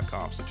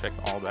 ctonimprov.com. So check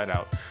all that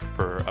out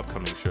for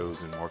upcoming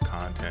shows and more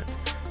content.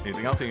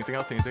 Anything else?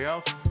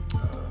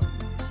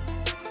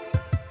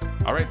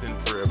 All right, then,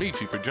 for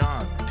Amici, for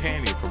John, for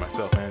Tanya, for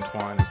myself,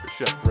 Antoine, and for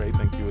Chef Ray,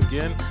 thank you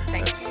again.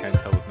 Thank That's you. Can't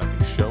Tell Us Nothing